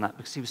younger than that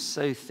because he was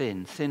so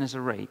thin as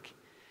a rake,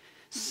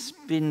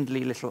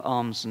 spindly little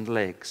arms and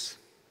legs.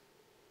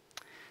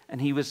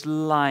 And he was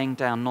lying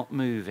down, not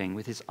moving,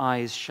 with his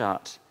eyes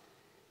shut.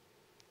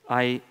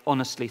 I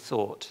honestly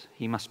thought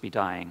he must be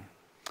dying.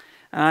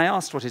 And I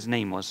asked what his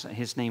name was.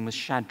 His name was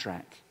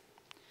Shadrach.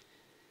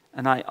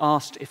 And I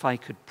asked if I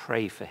could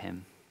pray for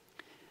him.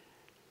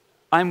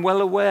 I'm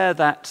well aware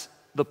that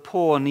the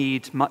poor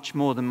need much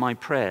more than my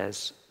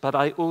prayers, but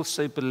I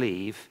also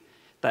believe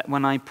that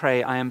when I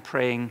pray, I am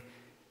praying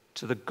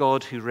to the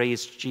God who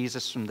raised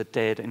Jesus from the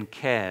dead and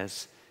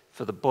cares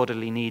for the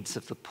bodily needs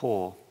of the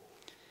poor.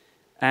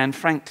 And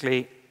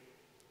frankly,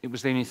 it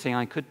was the only thing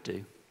I could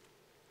do.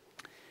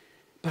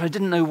 But I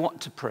didn't know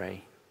what to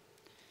pray.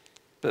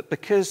 But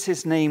because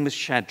his name was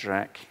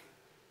Shadrach,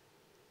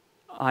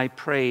 I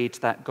prayed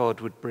that God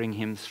would bring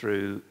him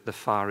through the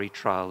fiery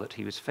trial that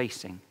he was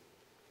facing.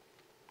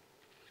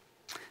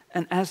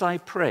 And as I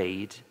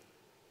prayed,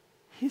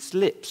 his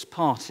lips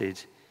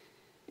parted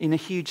in a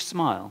huge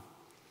smile.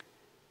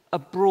 A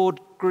broad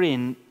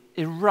grin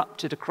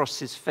erupted across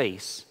his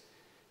face.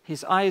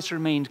 His eyes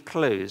remained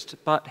closed,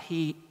 but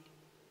he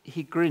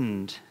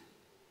grinned.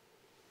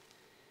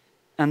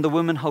 And the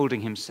woman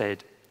holding him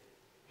said,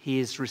 "He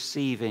is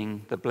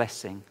receiving the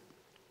blessing."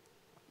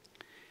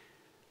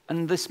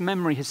 And this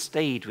memory has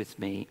stayed with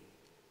me.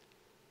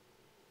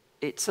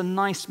 It's a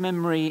nice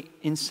memory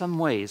in some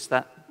ways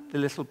that the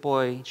little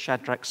boy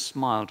Shadrach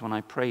smiled when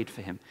I prayed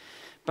for him.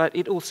 But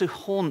it also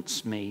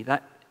haunts me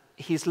that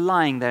he's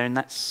lying there in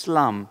that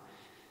slum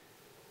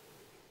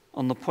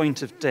on the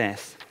point of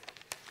death.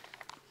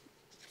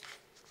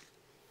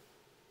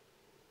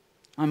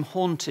 I'm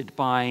haunted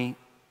by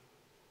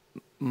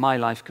my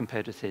life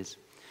compared with his.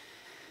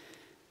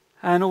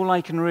 And all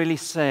I can really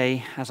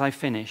say as I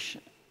finish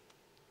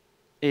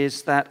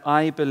is that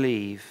I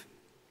believe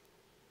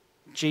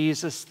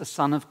Jesus, the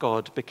Son of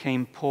God,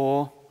 became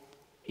poor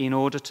in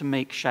order to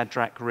make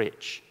Shadrach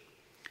rich.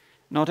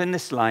 Not in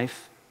this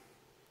life,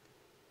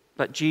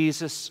 but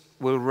Jesus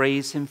will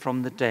raise him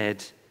from the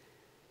dead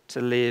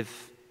to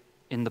live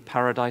in the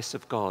paradise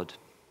of God.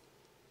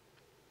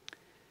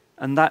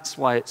 And that's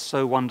why it's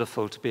so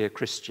wonderful to be a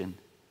Christian.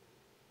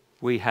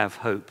 We have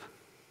hope.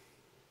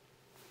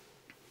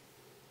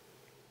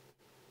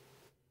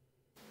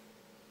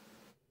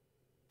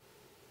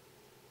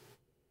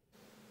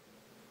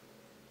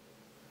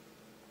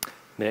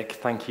 Nick,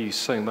 thank you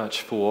so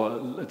much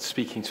for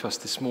speaking to us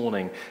this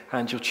morning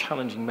and your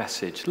challenging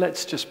message.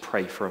 Let's just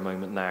pray for a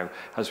moment now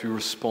as we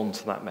respond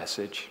to that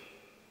message.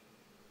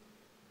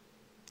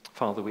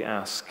 Father, we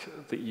ask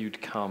that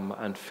you'd come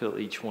and fill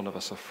each one of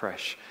us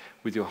afresh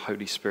with your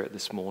Holy Spirit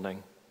this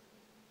morning.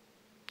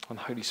 And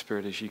Holy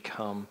Spirit, as you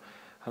come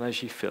and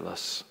as you fill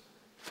us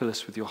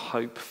with your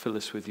hope, fill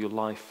us with your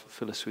life,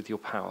 fill us with your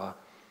power,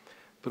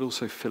 but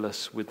also fill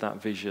us with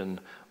that vision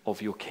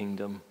of your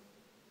kingdom,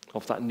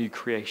 of that new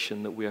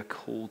creation that we are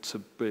called to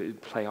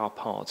play our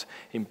part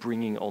in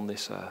bringing on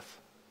this earth.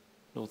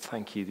 Lord,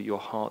 thank you that your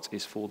heart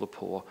is for the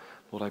poor.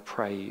 Lord, I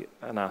pray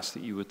and ask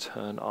that you would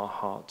turn our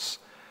hearts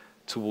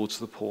towards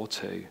the poor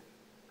too.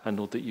 And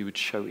Lord, that you would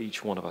show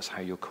each one of us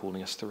how you're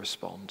calling us to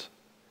respond.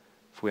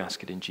 For we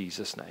ask it in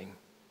Jesus' name.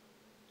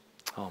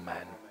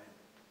 Amen.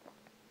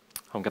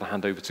 I'm going to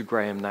hand over to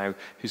Graham now,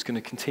 who's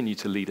going to continue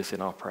to lead us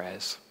in our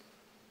prayers.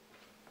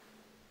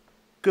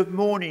 Good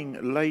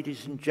morning,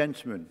 ladies and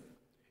gentlemen.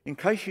 In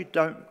case you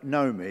don't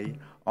know me,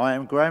 I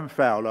am Graham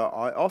Fowler.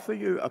 I offer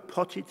you a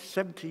potted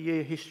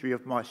 70-year history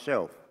of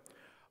myself.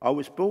 I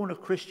was born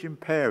of Christian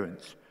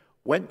parents,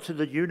 went to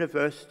the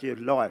University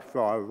of Life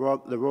via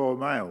the Royal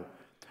Mail,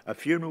 a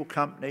funeral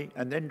company,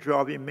 and then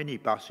driving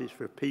minibuses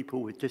for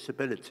people with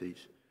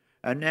disabilities.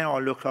 And now I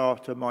look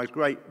after my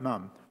great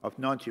mum of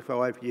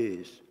 95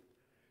 years.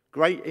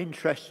 Great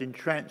interest in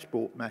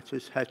transport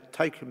matters has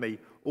taken me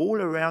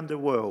all around the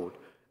world,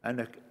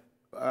 and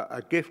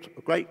a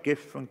great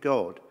gift from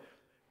God.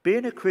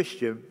 Being a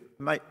Christian,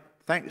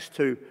 thanks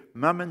to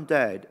Mum and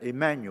Dad,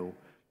 Emmanuel,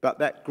 but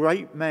that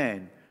great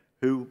man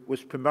who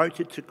was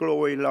promoted to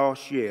glory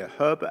last year,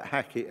 Herbert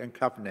Hackett and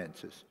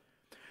Covenanters.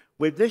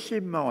 With this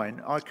in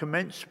mind, I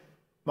commence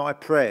my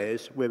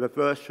prayers with a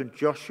verse from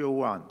Joshua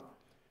 1.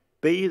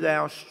 Be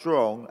thou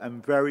strong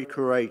and very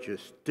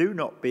courageous. Do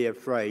not be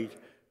afraid.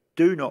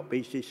 Do not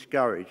be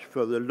discouraged,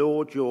 for the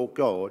Lord your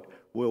God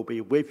will be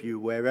with you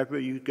wherever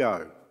you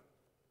go.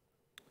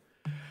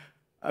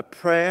 A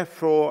prayer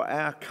for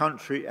our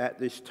country at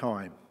this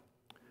time.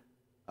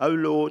 O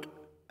Lord,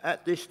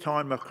 at this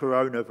time of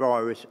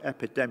coronavirus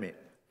epidemic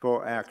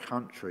for our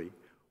country,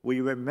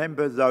 we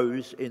remember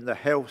those in the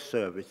health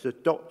service, the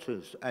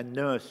doctors and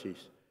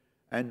nurses,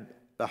 and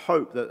the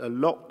hope that the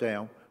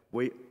lockdown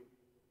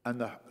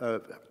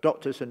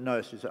doctors and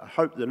nurses, I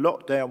hope the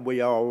lockdown we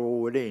are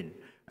all in,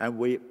 and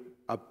we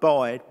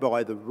abide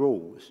by the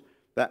rules,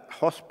 that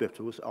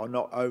hospitals are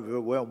not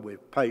overwhelmed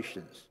with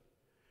patients.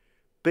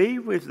 Be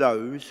with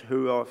those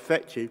who are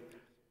affected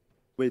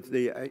with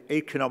the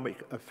economic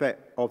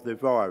effect of the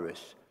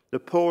virus, the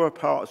poorer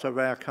parts of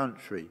our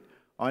country.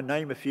 I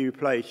name a few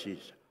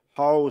places: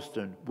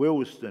 Harlesden,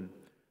 Willesden,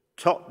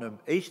 Tottenham,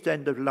 East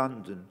End of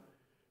London,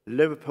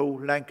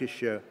 Liverpool,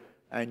 Lancashire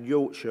and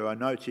Yorkshire. I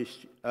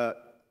noticed, I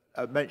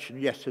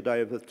mentioned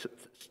yesterday of the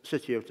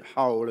city of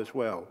Hull as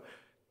well,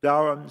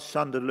 Durham,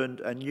 Sunderland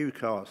and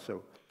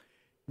Newcastle.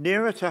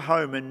 Nearer to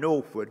home in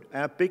Northwood,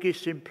 our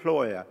biggest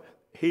employer,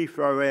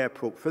 Heathrow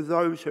Airport, for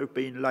those who have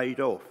been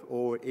laid off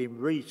or in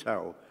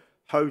retail,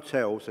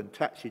 hotels and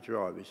taxi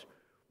drivers.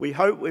 We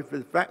hope with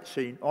the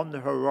vaccine on the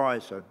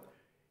horizon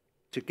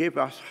to give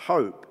us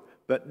hope,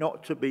 but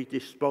not to be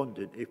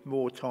despondent if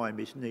more time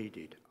is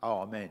needed.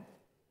 Amen.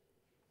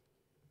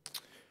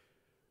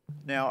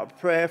 Now, a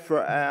prayer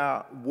for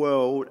our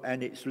world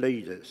and its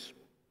leaders.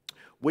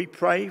 We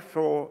pray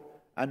for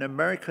an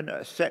American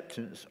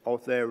acceptance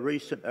of their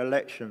recent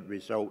election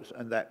results,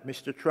 and that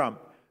Mr. Trump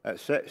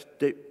accepts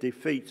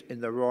defeat in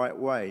the right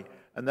way,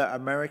 and that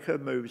America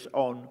moves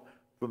on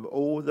from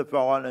all the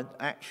violent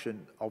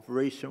action of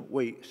recent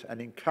weeks and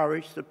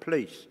encourage the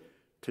police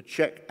to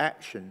check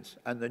actions,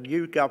 and the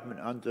new government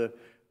under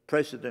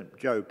President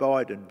Joe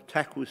Biden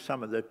tackles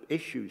some of the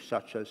issues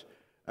such as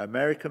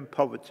American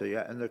poverty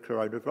and the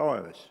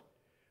coronavirus.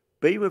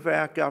 Be with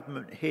our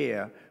government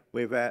here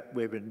with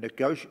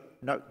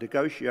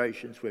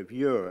negotiations with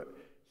Europe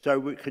so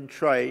we can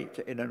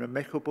trade in an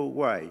amicable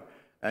way,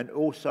 and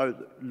also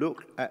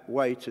look at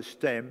ways to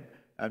stem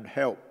and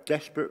help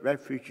desperate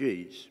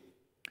refugees.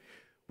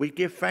 We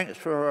give thanks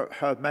for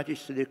Her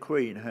Majesty the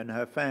Queen and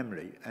her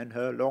family and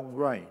her long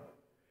reign.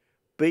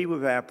 Be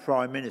with our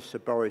Prime Minister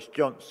Boris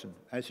Johnson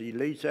as he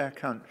leads our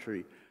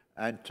country,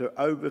 and to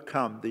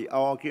overcome the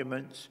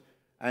arguments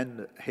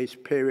and his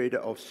period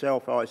of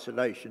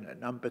self-isolation at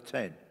number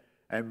 10,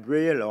 and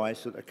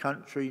realise that the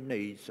country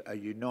needs a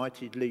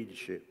united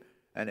leadership,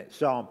 an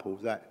example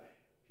that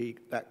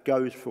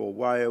goes for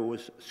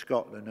Wales,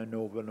 Scotland and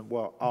Northern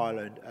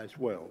Ireland as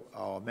well.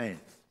 Amen.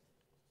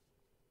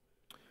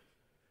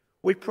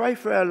 We pray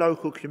for our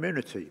local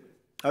community.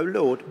 O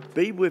Lord,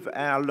 be with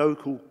our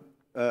local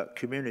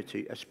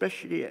community,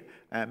 especially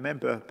our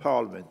Member of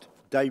Parliament,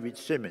 David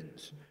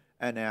Simmons,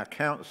 and our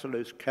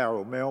councillors,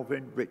 Carol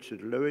Melvin,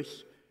 Richard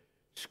Lewis,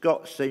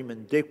 Scott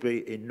Seaman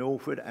Digby in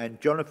Northwood,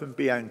 and Jonathan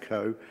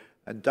Bianco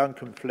and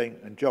Duncan Flink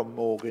and John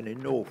Morgan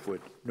in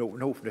Northwood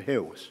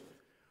Hills.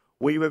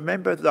 We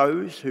remember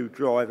those who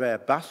drive our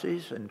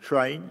buses and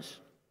trains,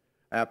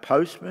 our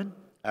postmen,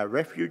 our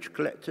refuge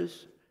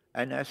collectors,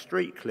 and our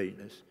street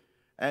cleaners,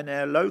 and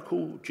our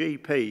local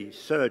GP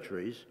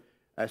surgeries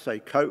as they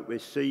cope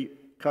with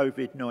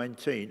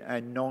COVID-19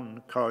 and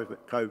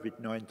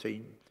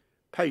non-COVID-19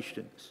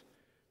 patients.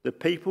 The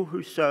people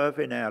who serve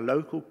in our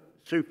local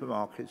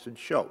supermarkets and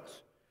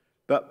shops,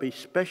 but be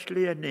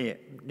specially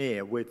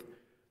near with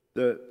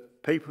the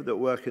people that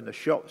work in the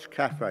shops,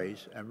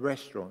 cafes and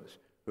restaurants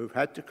who've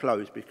had to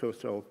close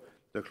because of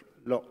the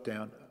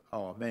lockdown.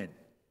 Amen.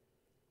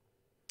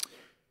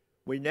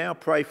 We now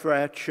pray for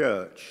our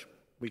church.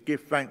 We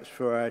give thanks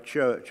for our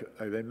church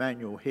of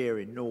Emmanuel here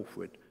in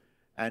Northwood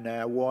and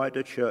our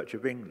wider Church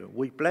of England.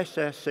 We bless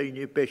our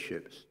senior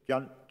bishops,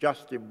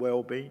 Justin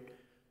Welby,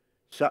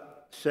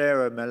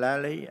 Sarah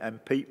Mullally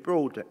and Pete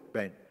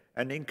Broadbent,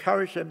 and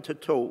encourage them to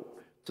talk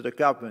to the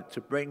government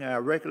to bring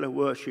our regular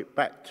worship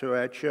back to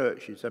our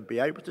churches and be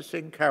able to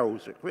sing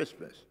carols at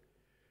Christmas.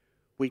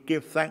 We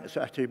give thanks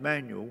at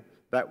Emmanuel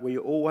that we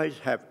always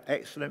have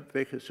excellent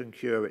vicars and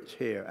curates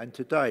here, and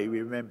today we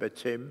remember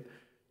Tim,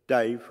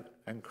 Dave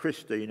and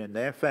Christine and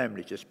their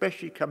families,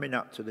 especially coming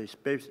up to this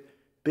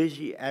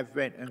busy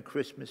Advent and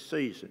Christmas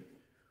season.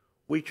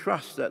 We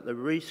trust that the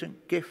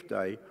recent gift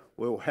day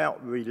will help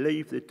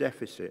relieve the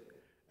deficit,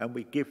 and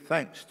we give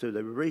thanks to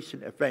the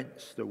recent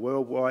events, the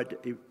worldwide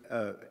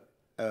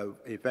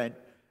event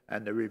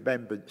and the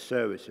remembrance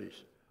services.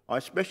 I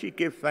especially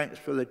give thanks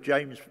for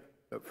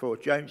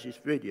James's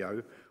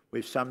video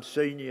with some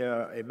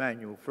senior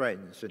Emmanuel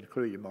friends,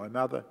 including my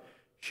mother,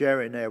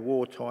 sharing their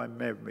wartime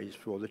memories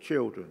for the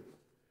children.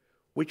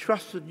 We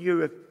trust the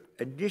new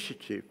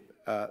initiative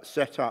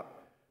set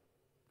up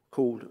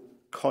called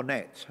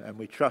Connect, and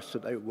we trust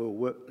that they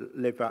will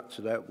live up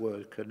to that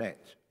word,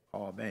 connect.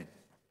 Amen.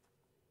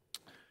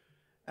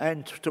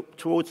 And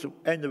towards the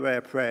end of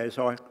our prayers,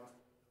 I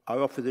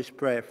offer this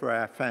prayer for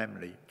our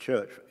family,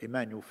 church,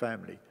 Emmanuel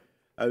family.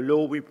 O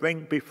Lord, we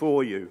bring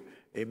before you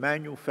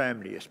Emmanuel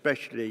family,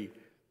 especially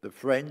the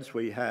friends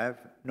we have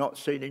not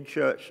seen in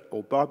church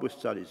or Bible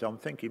studies. I'm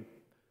thinking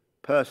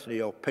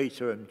personally of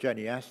Peter and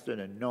Jenny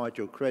Aston and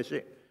Nigel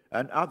Creswick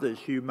and others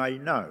you may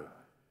know.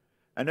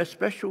 And a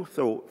special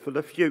thought for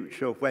the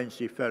future of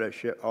Wednesday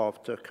Fellowship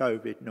after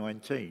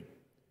COVID-19.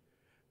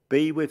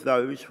 Be with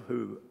those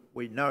who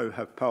we know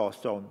have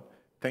passed on,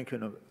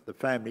 thinking of the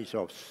families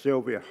of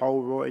Sylvia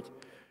Holroyd,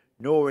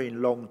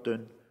 Noreen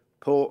Longdon,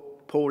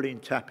 Pauline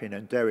Tappin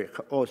and Derek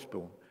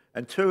Osborne,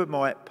 and two of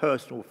my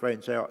personal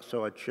friends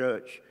outside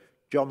church,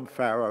 John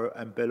Farrow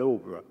and Bill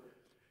Alborough.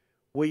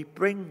 We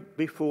bring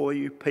before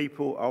you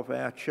people of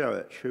our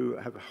church who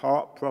have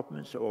heart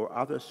problems or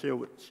other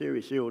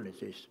serious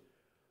illnesses.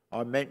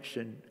 I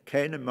mentioned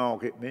Ken and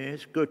Margaret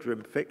Mears,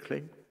 Gudrun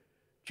Fickling,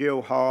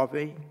 Jill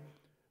Harvey,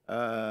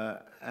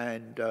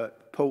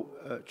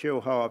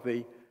 Jill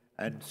Harvey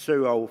and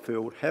Sue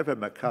Oldfield, Heather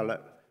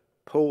McCulloch,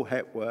 Paul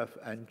Hepworth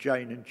and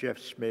Jane and Jeff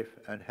Smith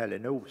and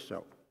Helen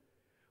Alsop.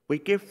 We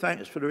give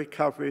thanks for the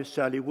recovery of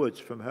Sally Woods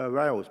from her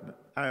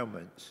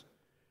ailments,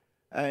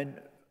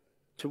 and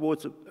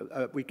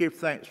we give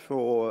thanks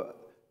for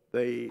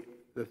the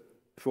thought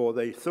for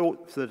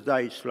the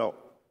day slot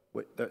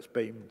that's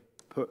been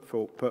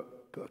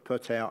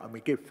put out, and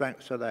we give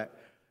thanks for that,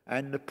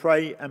 and the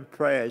praise and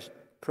prayer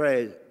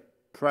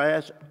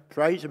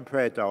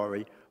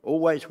diary,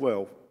 always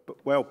well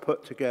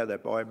put together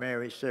by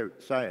Mary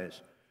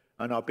Sayers.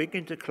 And I'll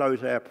begin to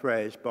close our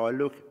prayers by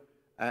look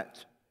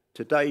at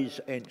today's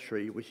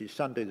entry, which is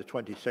Sunday the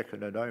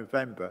 22nd of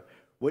November,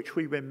 which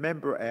we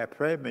remember our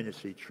prayer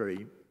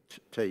ministry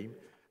team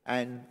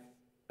and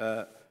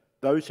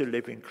those who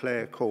live in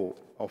Clare Court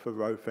off of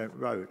Rowfent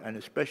Road, and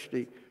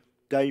especially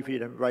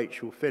David and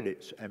Rachel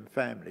Phillips and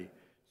family.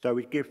 So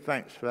we give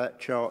thanks for that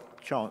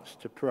chance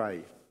to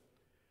pray.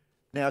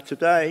 Now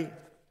today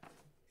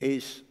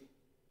is,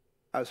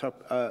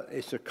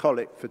 it's a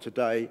collect for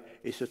today.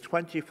 It's the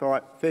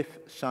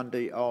 25th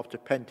Sunday after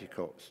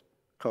Pentecost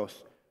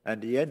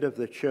and the end of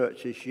the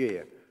church's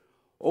year.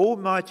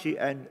 Almighty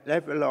and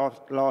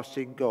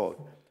everlasting God,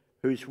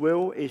 whose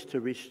will is to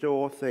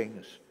restore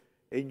things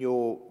in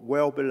your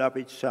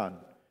well-beloved Son,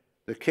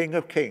 the King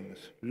of Kings,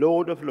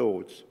 Lord of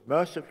Lords,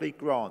 mercifully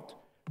grant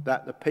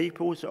that the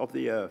peoples of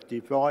the earth,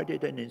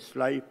 divided and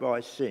enslaved by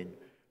sin,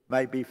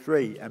 may be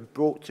free and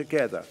brought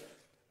together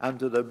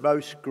under the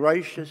most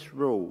gracious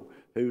rule,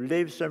 who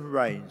lives and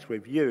reigns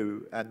with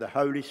you and the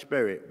Holy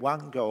Spirit,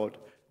 one God,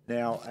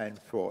 now and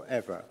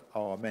forever.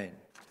 Amen.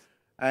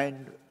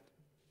 And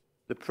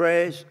the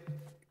prayers,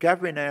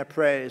 gathering our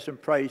prayers and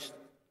praise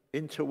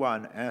into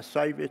one, our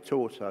Saviour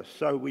taught us,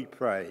 so we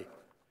pray.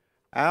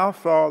 Our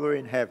Father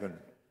in heaven,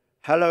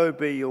 hallowed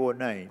be your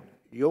name.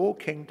 Your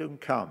kingdom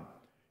come.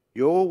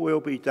 Your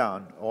will be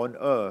done on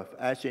earth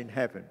as in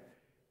heaven.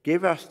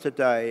 Give us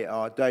today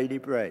our daily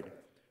bread.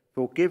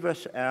 Forgive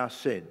us our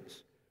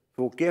sins.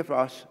 Forgive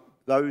us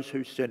those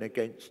who sin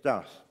against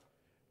us.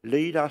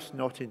 Lead us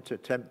not into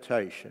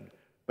temptation,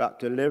 but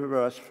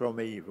deliver us from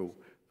evil.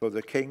 For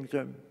the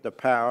kingdom, the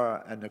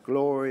power, and the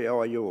glory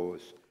are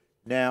yours,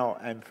 now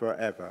and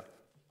forever.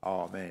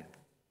 Amen.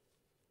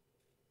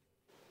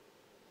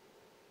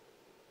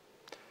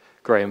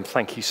 Graham,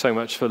 thank you so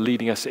much for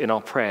leading us in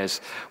our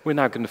prayers. We're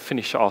now going to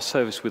finish our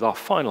service with our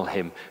final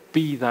hymn,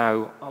 Be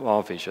Thou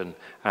Our Vision,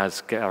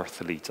 as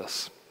Gareth leads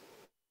us.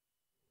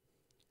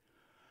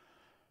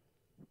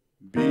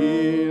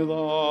 Be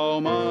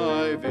thou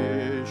my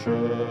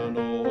vision,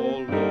 O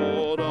Lord.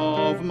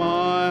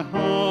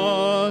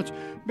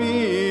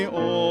 be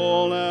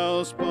all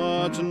else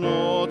but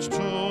naught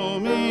to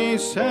me,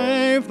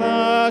 save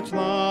that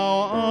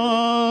thou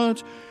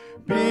art.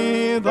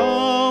 Be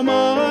thou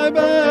my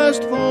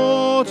best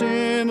thought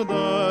in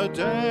the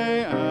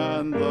day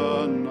and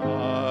the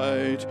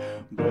night,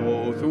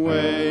 both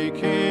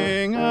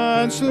waking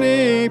and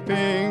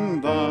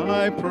sleeping,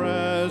 thy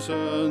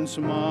presence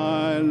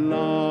my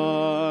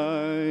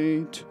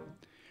light.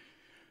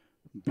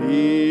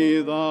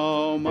 Be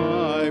thou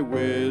my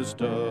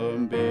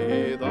wisdom,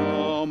 be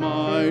thou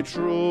my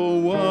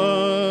true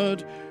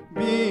word,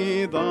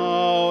 be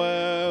thou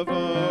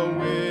ever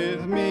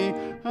with me,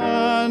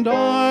 and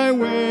I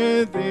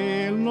with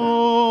thee,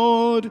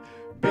 Lord.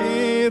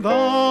 Be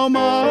thou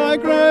my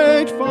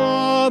great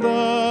Father,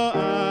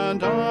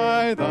 and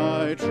I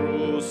thy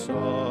true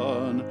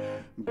Son.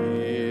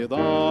 Be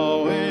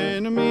thou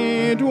in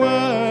me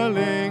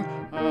dwelling,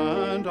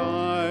 and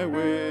I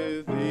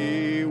with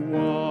thee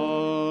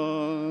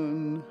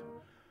one.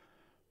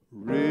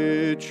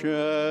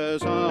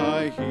 Riches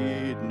I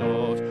heed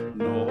not,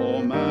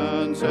 nor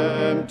man's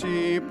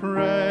empty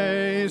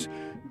praise.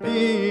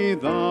 Be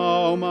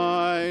thou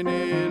mine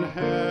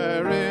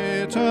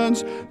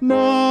inheritance,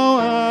 now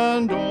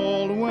and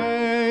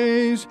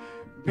always.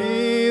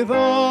 Be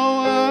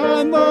thou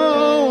and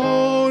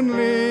thou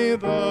only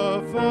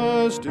the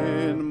first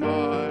in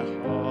my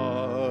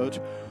heart.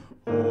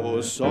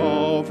 O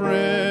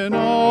Sovereign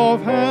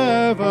of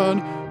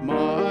heaven,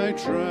 my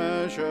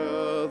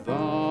treasure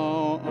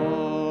thou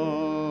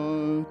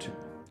art.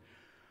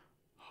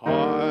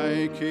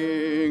 High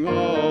King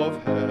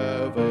of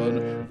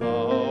heaven,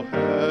 thou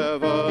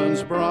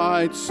heaven's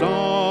bright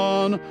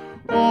sun,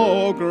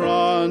 oh,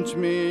 grant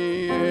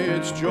me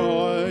its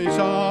joys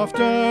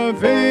after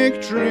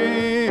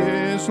victory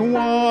is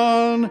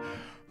won.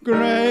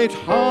 Great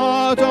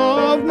heart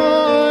of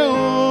my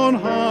own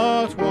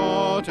heart,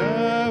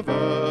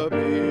 whatever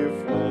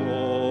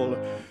befall,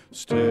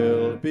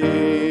 still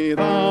be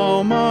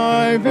thou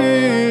my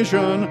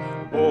vision,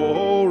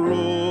 O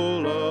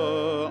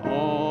ruler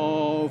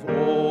of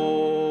all.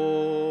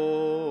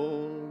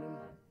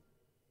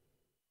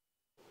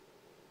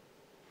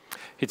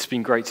 It's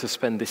been great to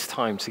spend this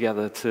time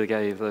together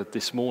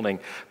this morning.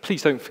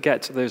 Please don't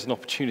forget there's an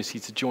opportunity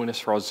to join us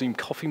for our Zoom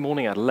coffee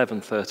morning at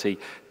 11:30.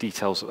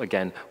 Details,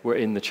 again, were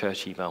in the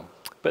church email.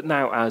 But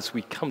now, as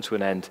we come to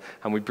an end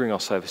and we bring our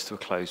service to a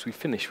close, we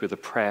finish with a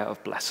prayer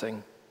of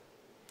blessing.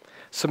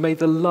 So may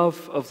the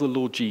love of the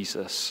Lord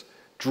Jesus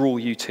draw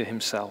you to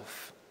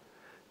himself.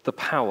 The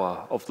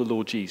power of the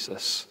Lord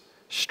Jesus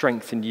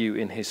strengthen you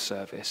in his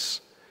service.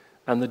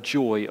 And the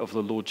joy of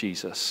the Lord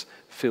Jesus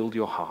fill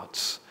your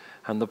hearts.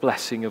 And the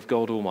blessing of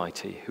God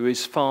Almighty, who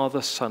is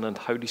Father, Son, and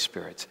Holy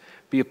Spirit,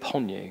 be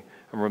upon you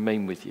and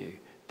remain with you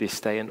this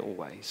day and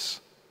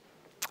always.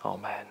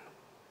 Amen.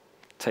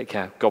 Take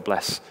care. God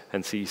bless,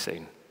 and see you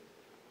soon.